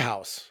did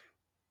House.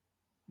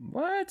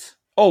 What?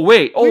 Oh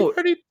wait. We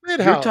already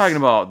did House. You're talking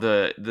about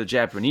the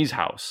Japanese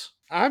House.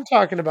 I'm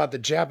talking about the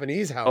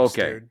Japanese House.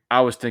 Okay, dude.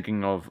 I was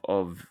thinking of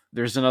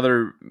there's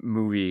another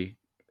movie.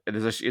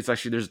 There's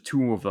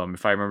 2 of them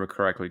if I remember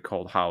correctly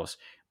called House.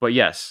 But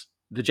yes,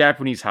 the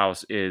Japanese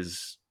House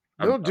is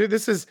no, dude.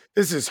 This is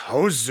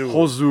Hozu.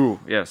 Hozu,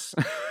 yes.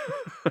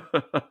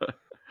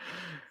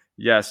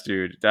 Yes,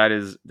 dude.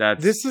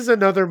 That's This is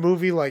another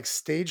movie like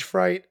Stage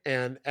Fright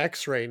and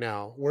X-Ray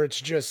now, where it's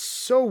just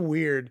so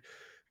weird,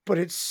 but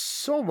it's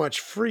so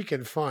much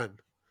freaking fun.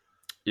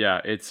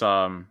 Yeah, it's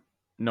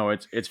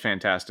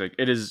fantastic.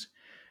 This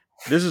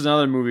is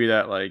another movie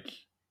that like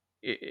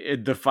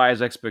it defies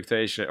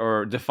expectation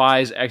or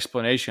defies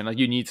explanation. Like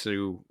you need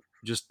to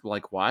just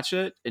like watch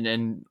it and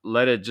then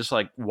let it just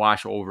like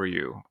wash over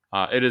you.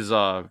 It is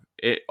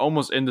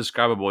almost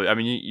indescribable. I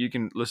mean, you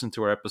can listen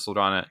to our episode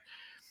on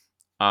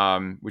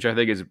it, which I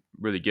think is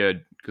really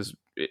good because,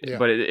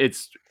 but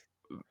it's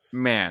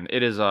man,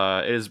 it is.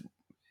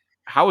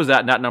 How is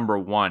that not number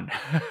 1?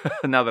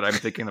 Now that I'm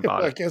thinking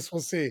about it, I guess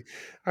we'll see.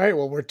 All right,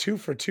 well, we're 2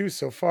 for 2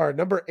 so far.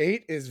 Number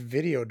 8 is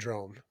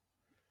Videodrome.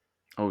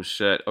 Oh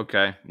shit!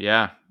 Okay,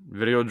 yeah,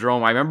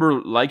 Videodrome. I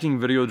remember liking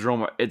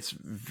Videodrome.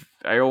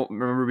 I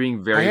remember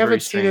being very. I haven't very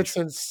seen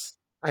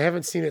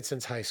it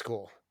since high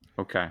school.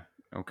 Okay.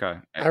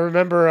 I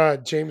remember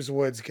James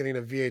Woods getting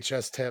a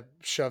VHS tape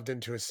shoved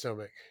into his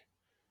stomach.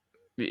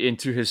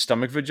 Into his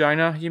stomach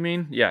vagina? You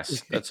mean?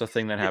 Yes, that's a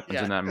thing that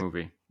happens in that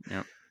movie.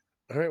 Yeah.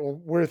 All right. Well,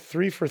 we're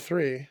 3 for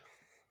 3.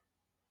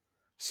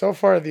 So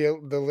far, the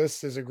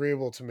list is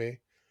agreeable to me.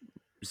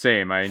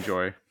 Same. I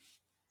enjoy.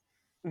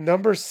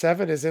 Number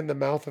 7 is In the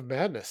Mouth of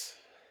Madness.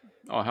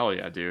 Oh, hell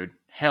yeah, dude.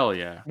 Hell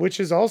yeah. Which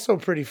is also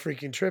pretty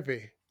freaking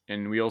trippy.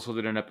 And we also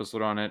did an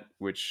episode on it,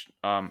 which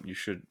you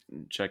should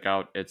check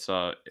out. It's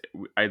I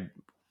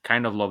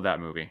kind of love that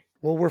movie.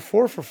 Well, we're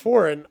 4 for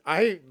 4, and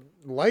I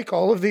like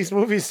all of these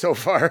movies so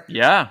far.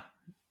 Yeah.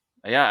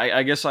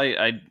 I guess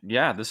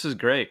yeah, this is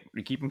great.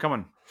 We keep them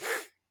coming.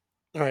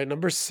 All right,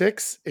 number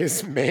 6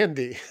 is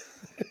Mandy.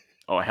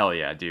 Oh, hell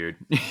yeah, dude.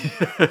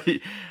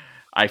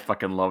 I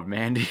fucking love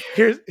Mandy.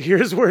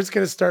 Here's where it's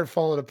going to start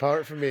falling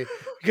apart for me.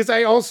 Because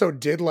I also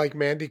did like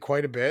Mandy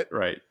quite a bit.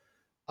 Right.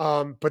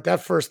 But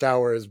that first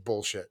hour is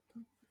bullshit.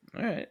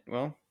 All right.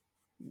 Well,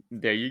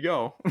 there you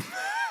go.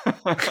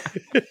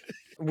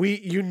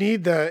 You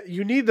need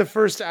the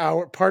first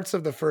hour, parts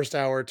of the first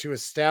hour to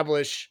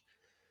establish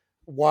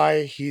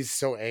why he's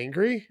so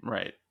angry.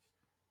 Right.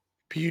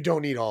 But you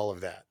don't need all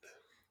of that.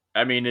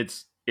 I mean,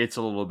 it's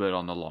a little bit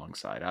on the long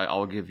side.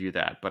 I'll give you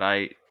that.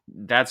 But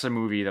that's a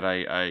movie that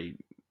I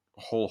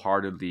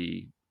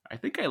wholeheartedly. I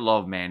think I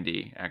love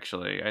Mandy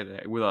actually.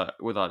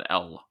 With an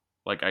L.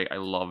 Like I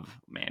love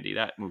Mandy.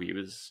 That movie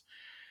was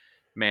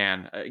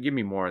Man, give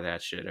me more of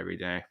that shit every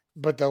day.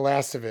 But the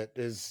last of it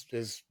is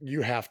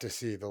you have to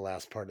see the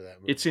last part of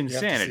that movie. It's You have to see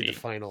the insanity.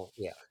 final.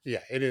 Yeah,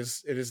 yeah. It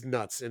is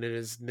nuts, and it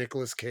is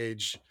Nicolas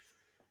Cage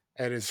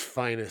at his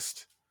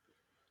finest.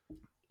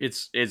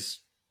 It's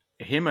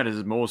him at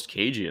his most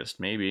cagiest,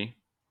 maybe.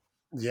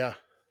 Yeah,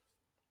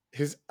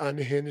 his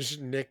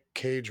unhinged Nick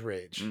Cage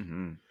rage.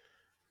 Mm-hmm.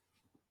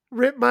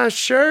 Rip my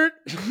shirt.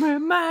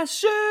 My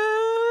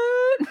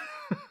shirt.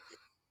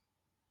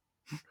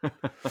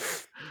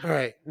 All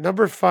right,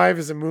 number 5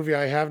 is a movie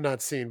I have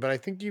not seen, but I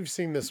think you've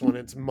seen this one.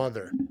 It's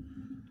Mother.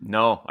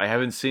 No, I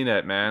haven't seen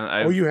it, man.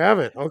 Oh, you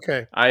haven't?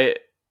 Okay. I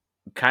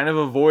kind of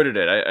avoided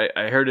it.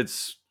 I heard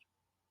it's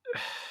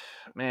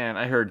man,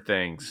 I heard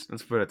things.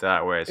 Let's put it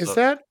that way. Is So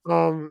that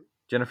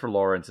Jennifer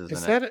Lawrence is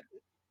is in it. that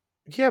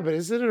yeah, but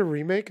is it a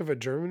remake of a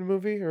German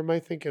movie, or am I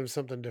thinking of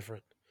something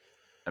different?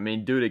 I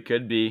mean, dude, it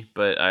could be,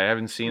 but I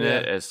haven't seen Yeah.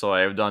 it, and so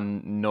I have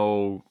done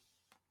no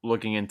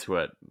looking into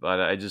it. But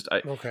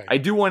Okay. I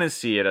do want to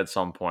see it at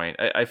some point.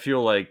 I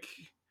feel like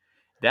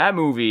that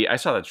movie. I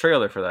saw the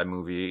trailer for that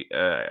movie.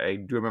 I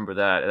do remember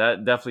that.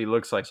 That definitely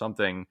looks like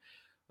something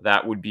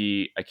that would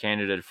be a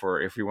candidate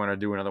for if we want to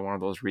do another one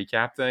of those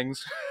recap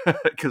things.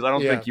 Because I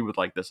don't Yeah. think you would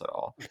like this at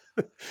all.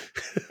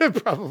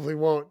 Probably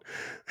won't.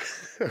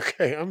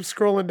 Okay, I'm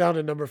scrolling down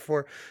to number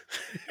 4.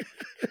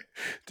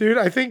 Dude,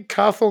 I think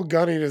Kothel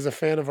Gunning is a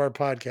fan of our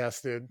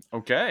podcast, dude.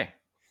 Okay.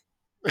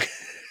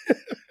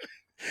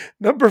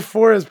 Number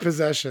 4 is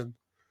Possession.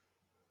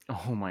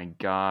 Oh my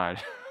god.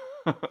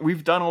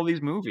 We've done all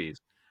these movies.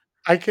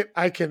 I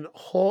can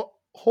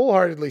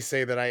wholeheartedly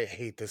say that I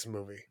hate this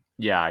movie.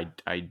 Yeah,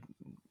 I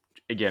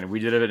again, we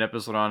did an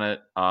episode on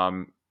it.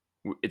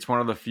 It's one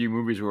of the few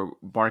movies where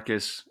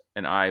Marcus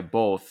and I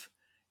both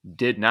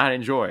did not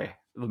enjoy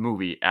the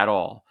movie at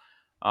all,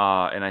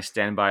 and I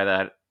stand by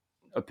that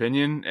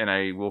opinion, and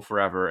I will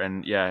forever.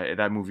 And yeah,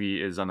 that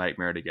movie is a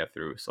nightmare to get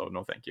through. So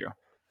no, thank you.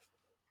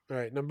 All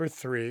right, number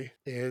 3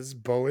 is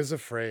Beau is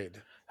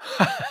Afraid,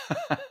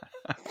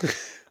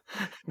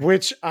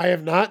 which I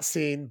have not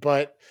seen,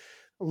 but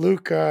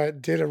Luke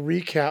did a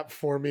recap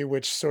for me,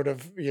 which sort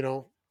of,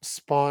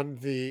 spawned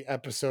the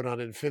episode on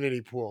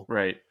Infinity Pool.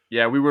 Right?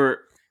 Yeah, we were.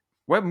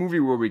 What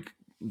movie were we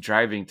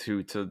driving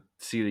to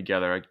see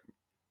together?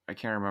 I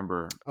can't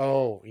remember.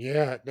 Oh,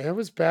 yeah. That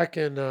was back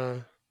in,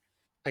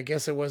 I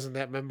guess it wasn't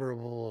that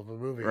memorable of a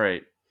movie.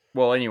 Right.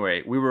 Well,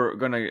 anyway, we were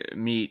gonna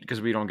meet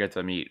because we don't get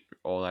to meet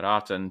all that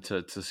often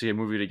to see a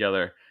movie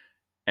together,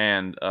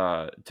 and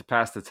to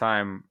pass the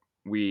time,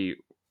 we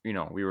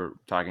were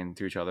talking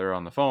to each other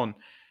on the phone,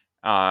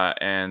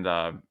 and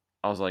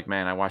I was like,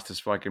 man, I watched this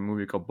fucking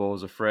movie called Beau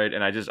is Afraid,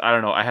 and I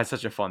don't know, I had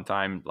such a fun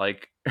time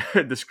like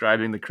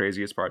describing the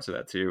craziest parts of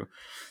that too.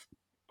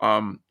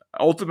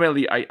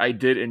 Ultimately, I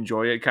did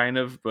enjoy it kind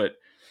of, but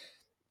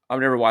I'm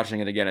never watching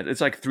it again.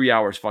 It's like 3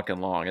 hours fucking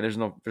long, and there's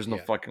no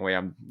Yeah. fucking way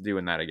I'm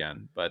doing that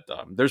again. But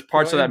there's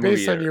parts of that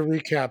based movie. on your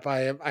recap,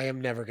 I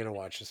am never going to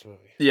watch this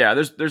movie. Yeah,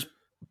 there's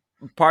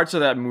parts of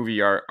that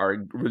movie are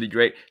really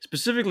great.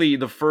 Specifically,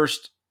 the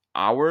first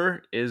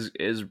hour is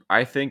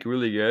I think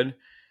really good,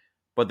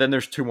 but then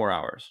there's 2 more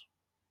hours.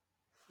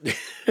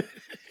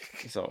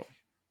 So,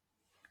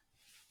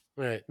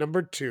 All right,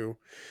 number 2.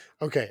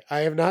 Okay, I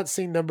have not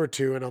seen number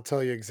 2, and I'll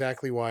tell you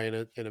exactly why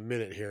in a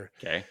minute here.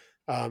 okay.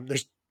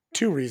 There's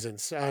 2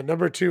 reasons.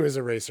 Number 2 is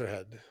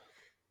Eraserhead.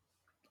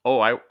 Oh,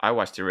 I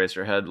watched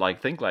Eraserhead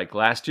like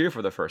last year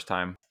for the first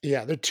time.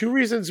 Yeah, the 2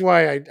 reasons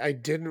why I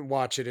didn't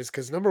watch it is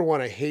because number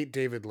 1, I hate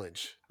David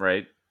Lynch.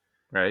 Right.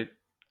 I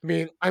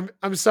mean,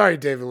 I'm sorry,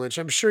 David Lynch.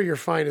 I'm sure you're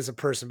fine as a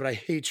person, but I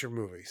hate your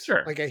movies.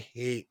 Sure. Like I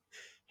hate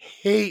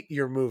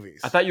your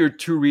movies. I thought your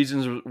 2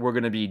 reasons were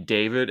going to be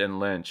David and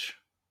Lynch.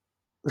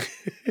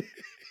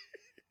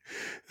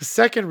 The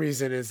second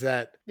reason is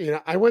that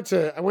I went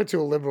to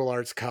a liberal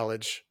arts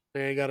college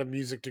and I got a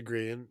music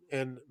degree,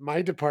 and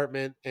my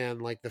department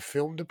and like the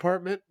film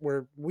department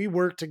where we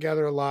worked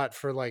together a lot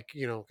for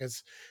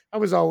because I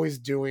was always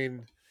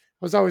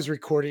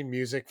recording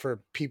music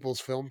for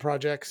people's film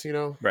projects,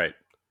 Right.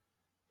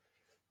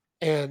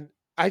 and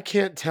I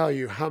can't tell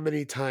you how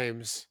many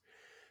times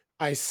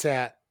I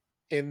sat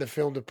in the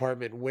film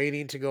department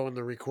waiting to go in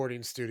the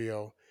recording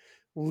studio,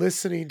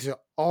 listening to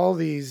all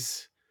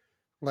these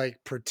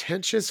like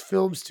pretentious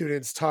film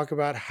students talk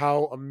about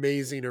how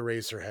amazing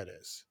Eraserhead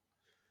is.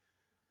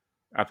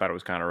 I thought it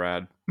was kind of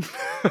rad.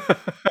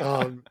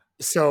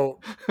 So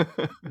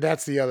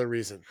that's the other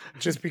reason.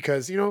 Just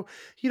because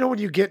when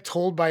you get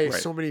told by Right.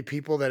 so many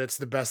people that it's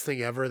the best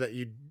thing ever, that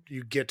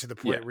you get to the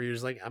point Yeah. where you're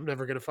just like, I'm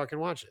never gonna fucking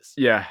watch this.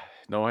 Yeah,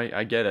 no,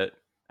 I get it.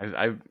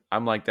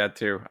 I'm like that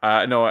too.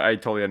 No, I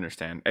totally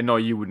understand. And no,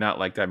 you would not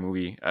like that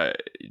movie.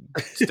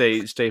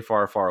 Stay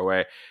far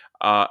away.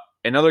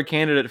 Another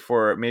candidate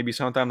for maybe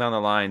sometime down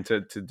the line to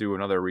do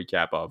another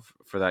recap of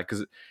for that,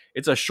 because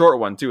it's a short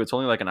one too. It's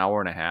only like an hour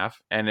and a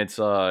half, and it's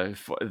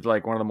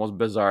like one of the most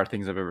bizarre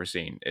things I've ever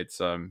seen. It's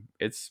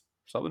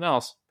something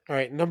else. All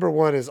right, number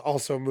 1 is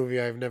also a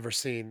movie I've never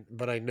seen,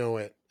 but I know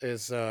it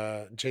is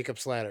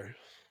Jacob's Ladder.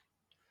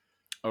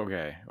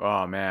 Okay.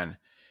 Oh man,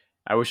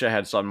 I wish I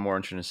had something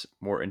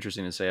more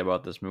interesting to say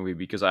about this movie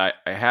because I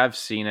have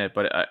seen it,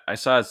 but I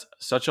saw it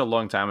such a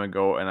long time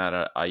ago and at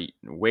a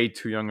way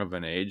too young of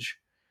an age,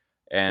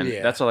 and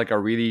Yeah. that's like a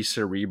really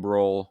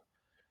cerebral,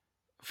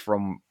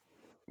 from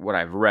what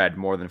I've read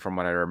more than from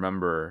what I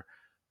remember,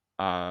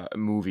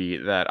 movie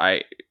that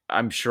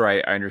I'm sure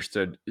I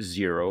understood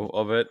zero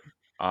of it.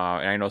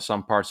 And I know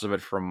some parts of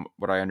it, from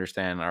what I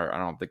understand, I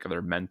don't think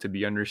they're meant to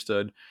be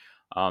understood.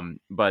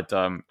 But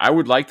I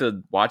would like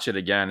to watch it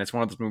again. It's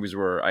one of those movies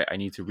where I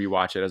need to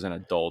rewatch it as an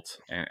adult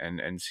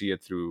and see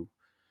it through,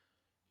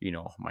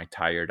 my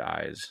tired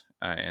eyes.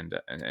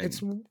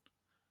 It's And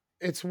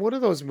it's one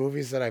of those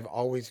movies that I've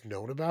always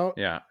known about,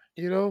 yeah,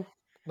 you know,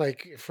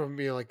 like from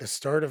like the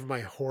start of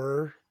my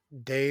horror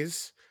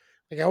days.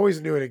 Like I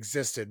always knew it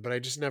existed, but I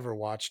just never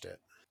watched it.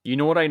 you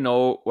know what I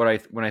know, when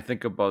I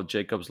think about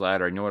Jacob's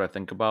Ladder, I know what I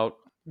think about: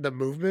 The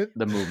movement?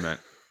 the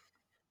movement.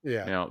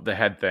 Yeah. The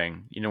head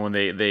thing, when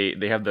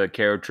they have the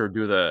character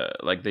do the,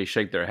 like, they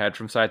shake their head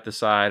from side to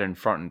side and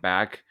front and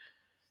back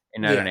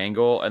and at an Yeah.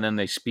 angle, and then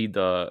they speed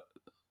the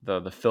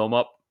film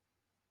up,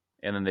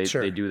 and then they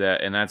Sure. do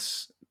that, and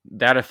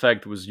that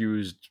effect was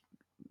used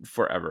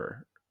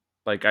forever,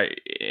 like,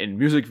 in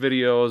music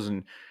videos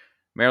and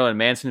Marilyn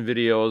Manson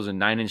videos and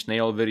Nine Inch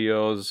Nail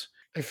videos.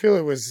 I feel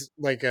it was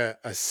like a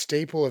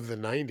staple of the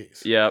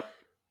 90s. Yep.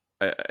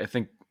 I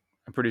think,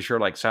 I'm pretty sure,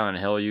 like, Silent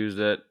Hill used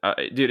it.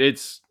 Dude,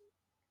 it's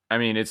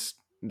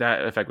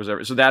that effect was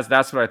ever. So that's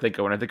what I think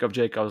of when I think of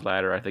Jacob's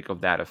Ladder. I think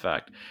of that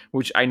effect,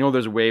 which I know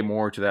there's way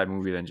more to that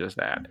movie than just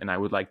that, and I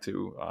would like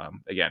to,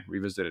 again,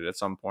 revisit it at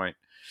some point.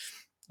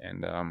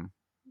 And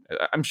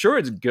I'm sure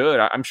it's good.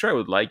 I'm sure I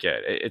would like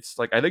it. It's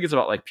like, I think it's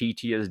about like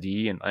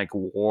PTSD and like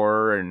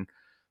war and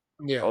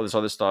Yeah. all this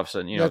other stuff.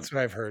 So That's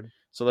what I've heard.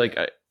 so like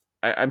Yeah.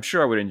 I'm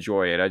sure I would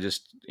enjoy it. I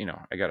just,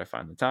 I gotta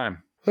find the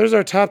time. There's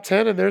our top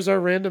 10 and there's our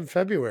random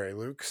February,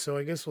 Luke. So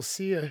I guess we'll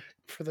see you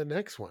for the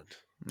next one.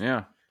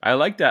 Yeah, I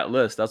like that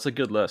list. That's a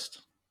good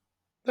list.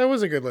 That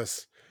was a good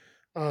list.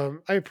 I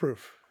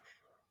approve.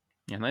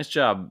 Yeah, nice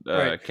job, All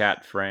right.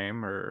 Cat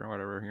Frame or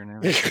whatever your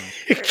name is.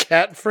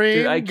 Cat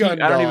frame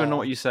Dude, I don't even know Gundall.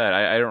 what you said.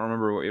 I don't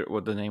remember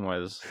what the name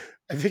was.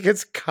 I think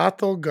it's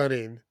Cathal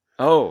Gunning.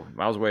 Oh,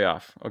 I was way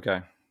off.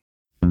 Okay.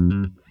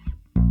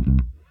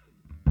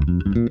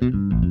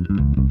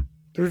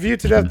 The Review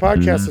to Death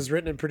podcast is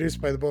written and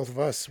produced by the both of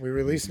us. We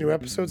release new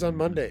episodes on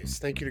Mondays.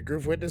 Thank you to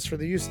Groove Witness for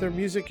the use of their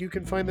music. You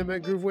can find them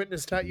at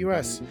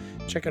groovewitness.us.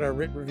 Check out our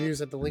written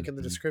reviews at the link in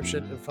the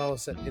description and follow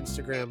us at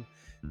Instagram,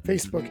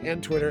 Facebook,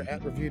 and Twitter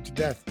at Review to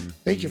Death.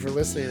 Thank you for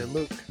listening. And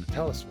Luke,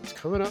 tell us what's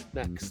coming up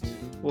next.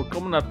 Well,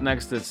 coming up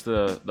next, it's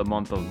the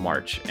month of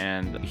March,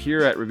 and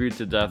here at Reviewed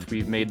to Death,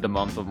 we've made the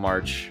month of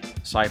March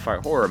Sci-Fi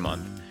Horror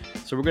Month.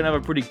 So we're gonna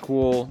have a pretty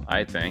cool,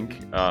 I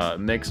think,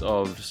 mix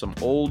of some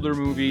older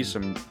movies,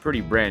 some pretty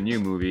brand new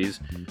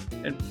movies,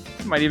 and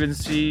you might even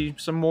see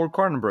some more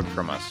Cronenberg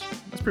from us.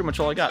 That's pretty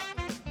much all I got.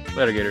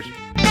 Later, Gators.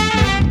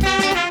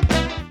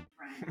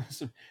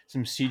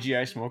 some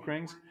CGI smoke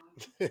rings.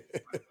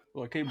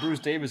 Like, hey, Bruce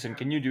Davison,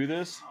 can you do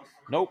this?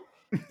 Nope.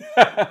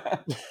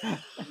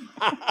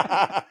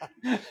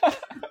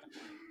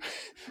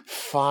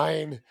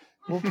 Fine.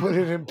 We'll put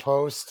it in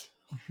post.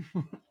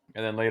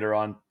 And then later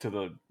on to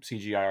the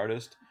CGI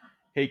artist,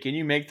 hey, can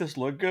you make this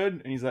look good?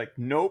 And he's like,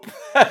 nope.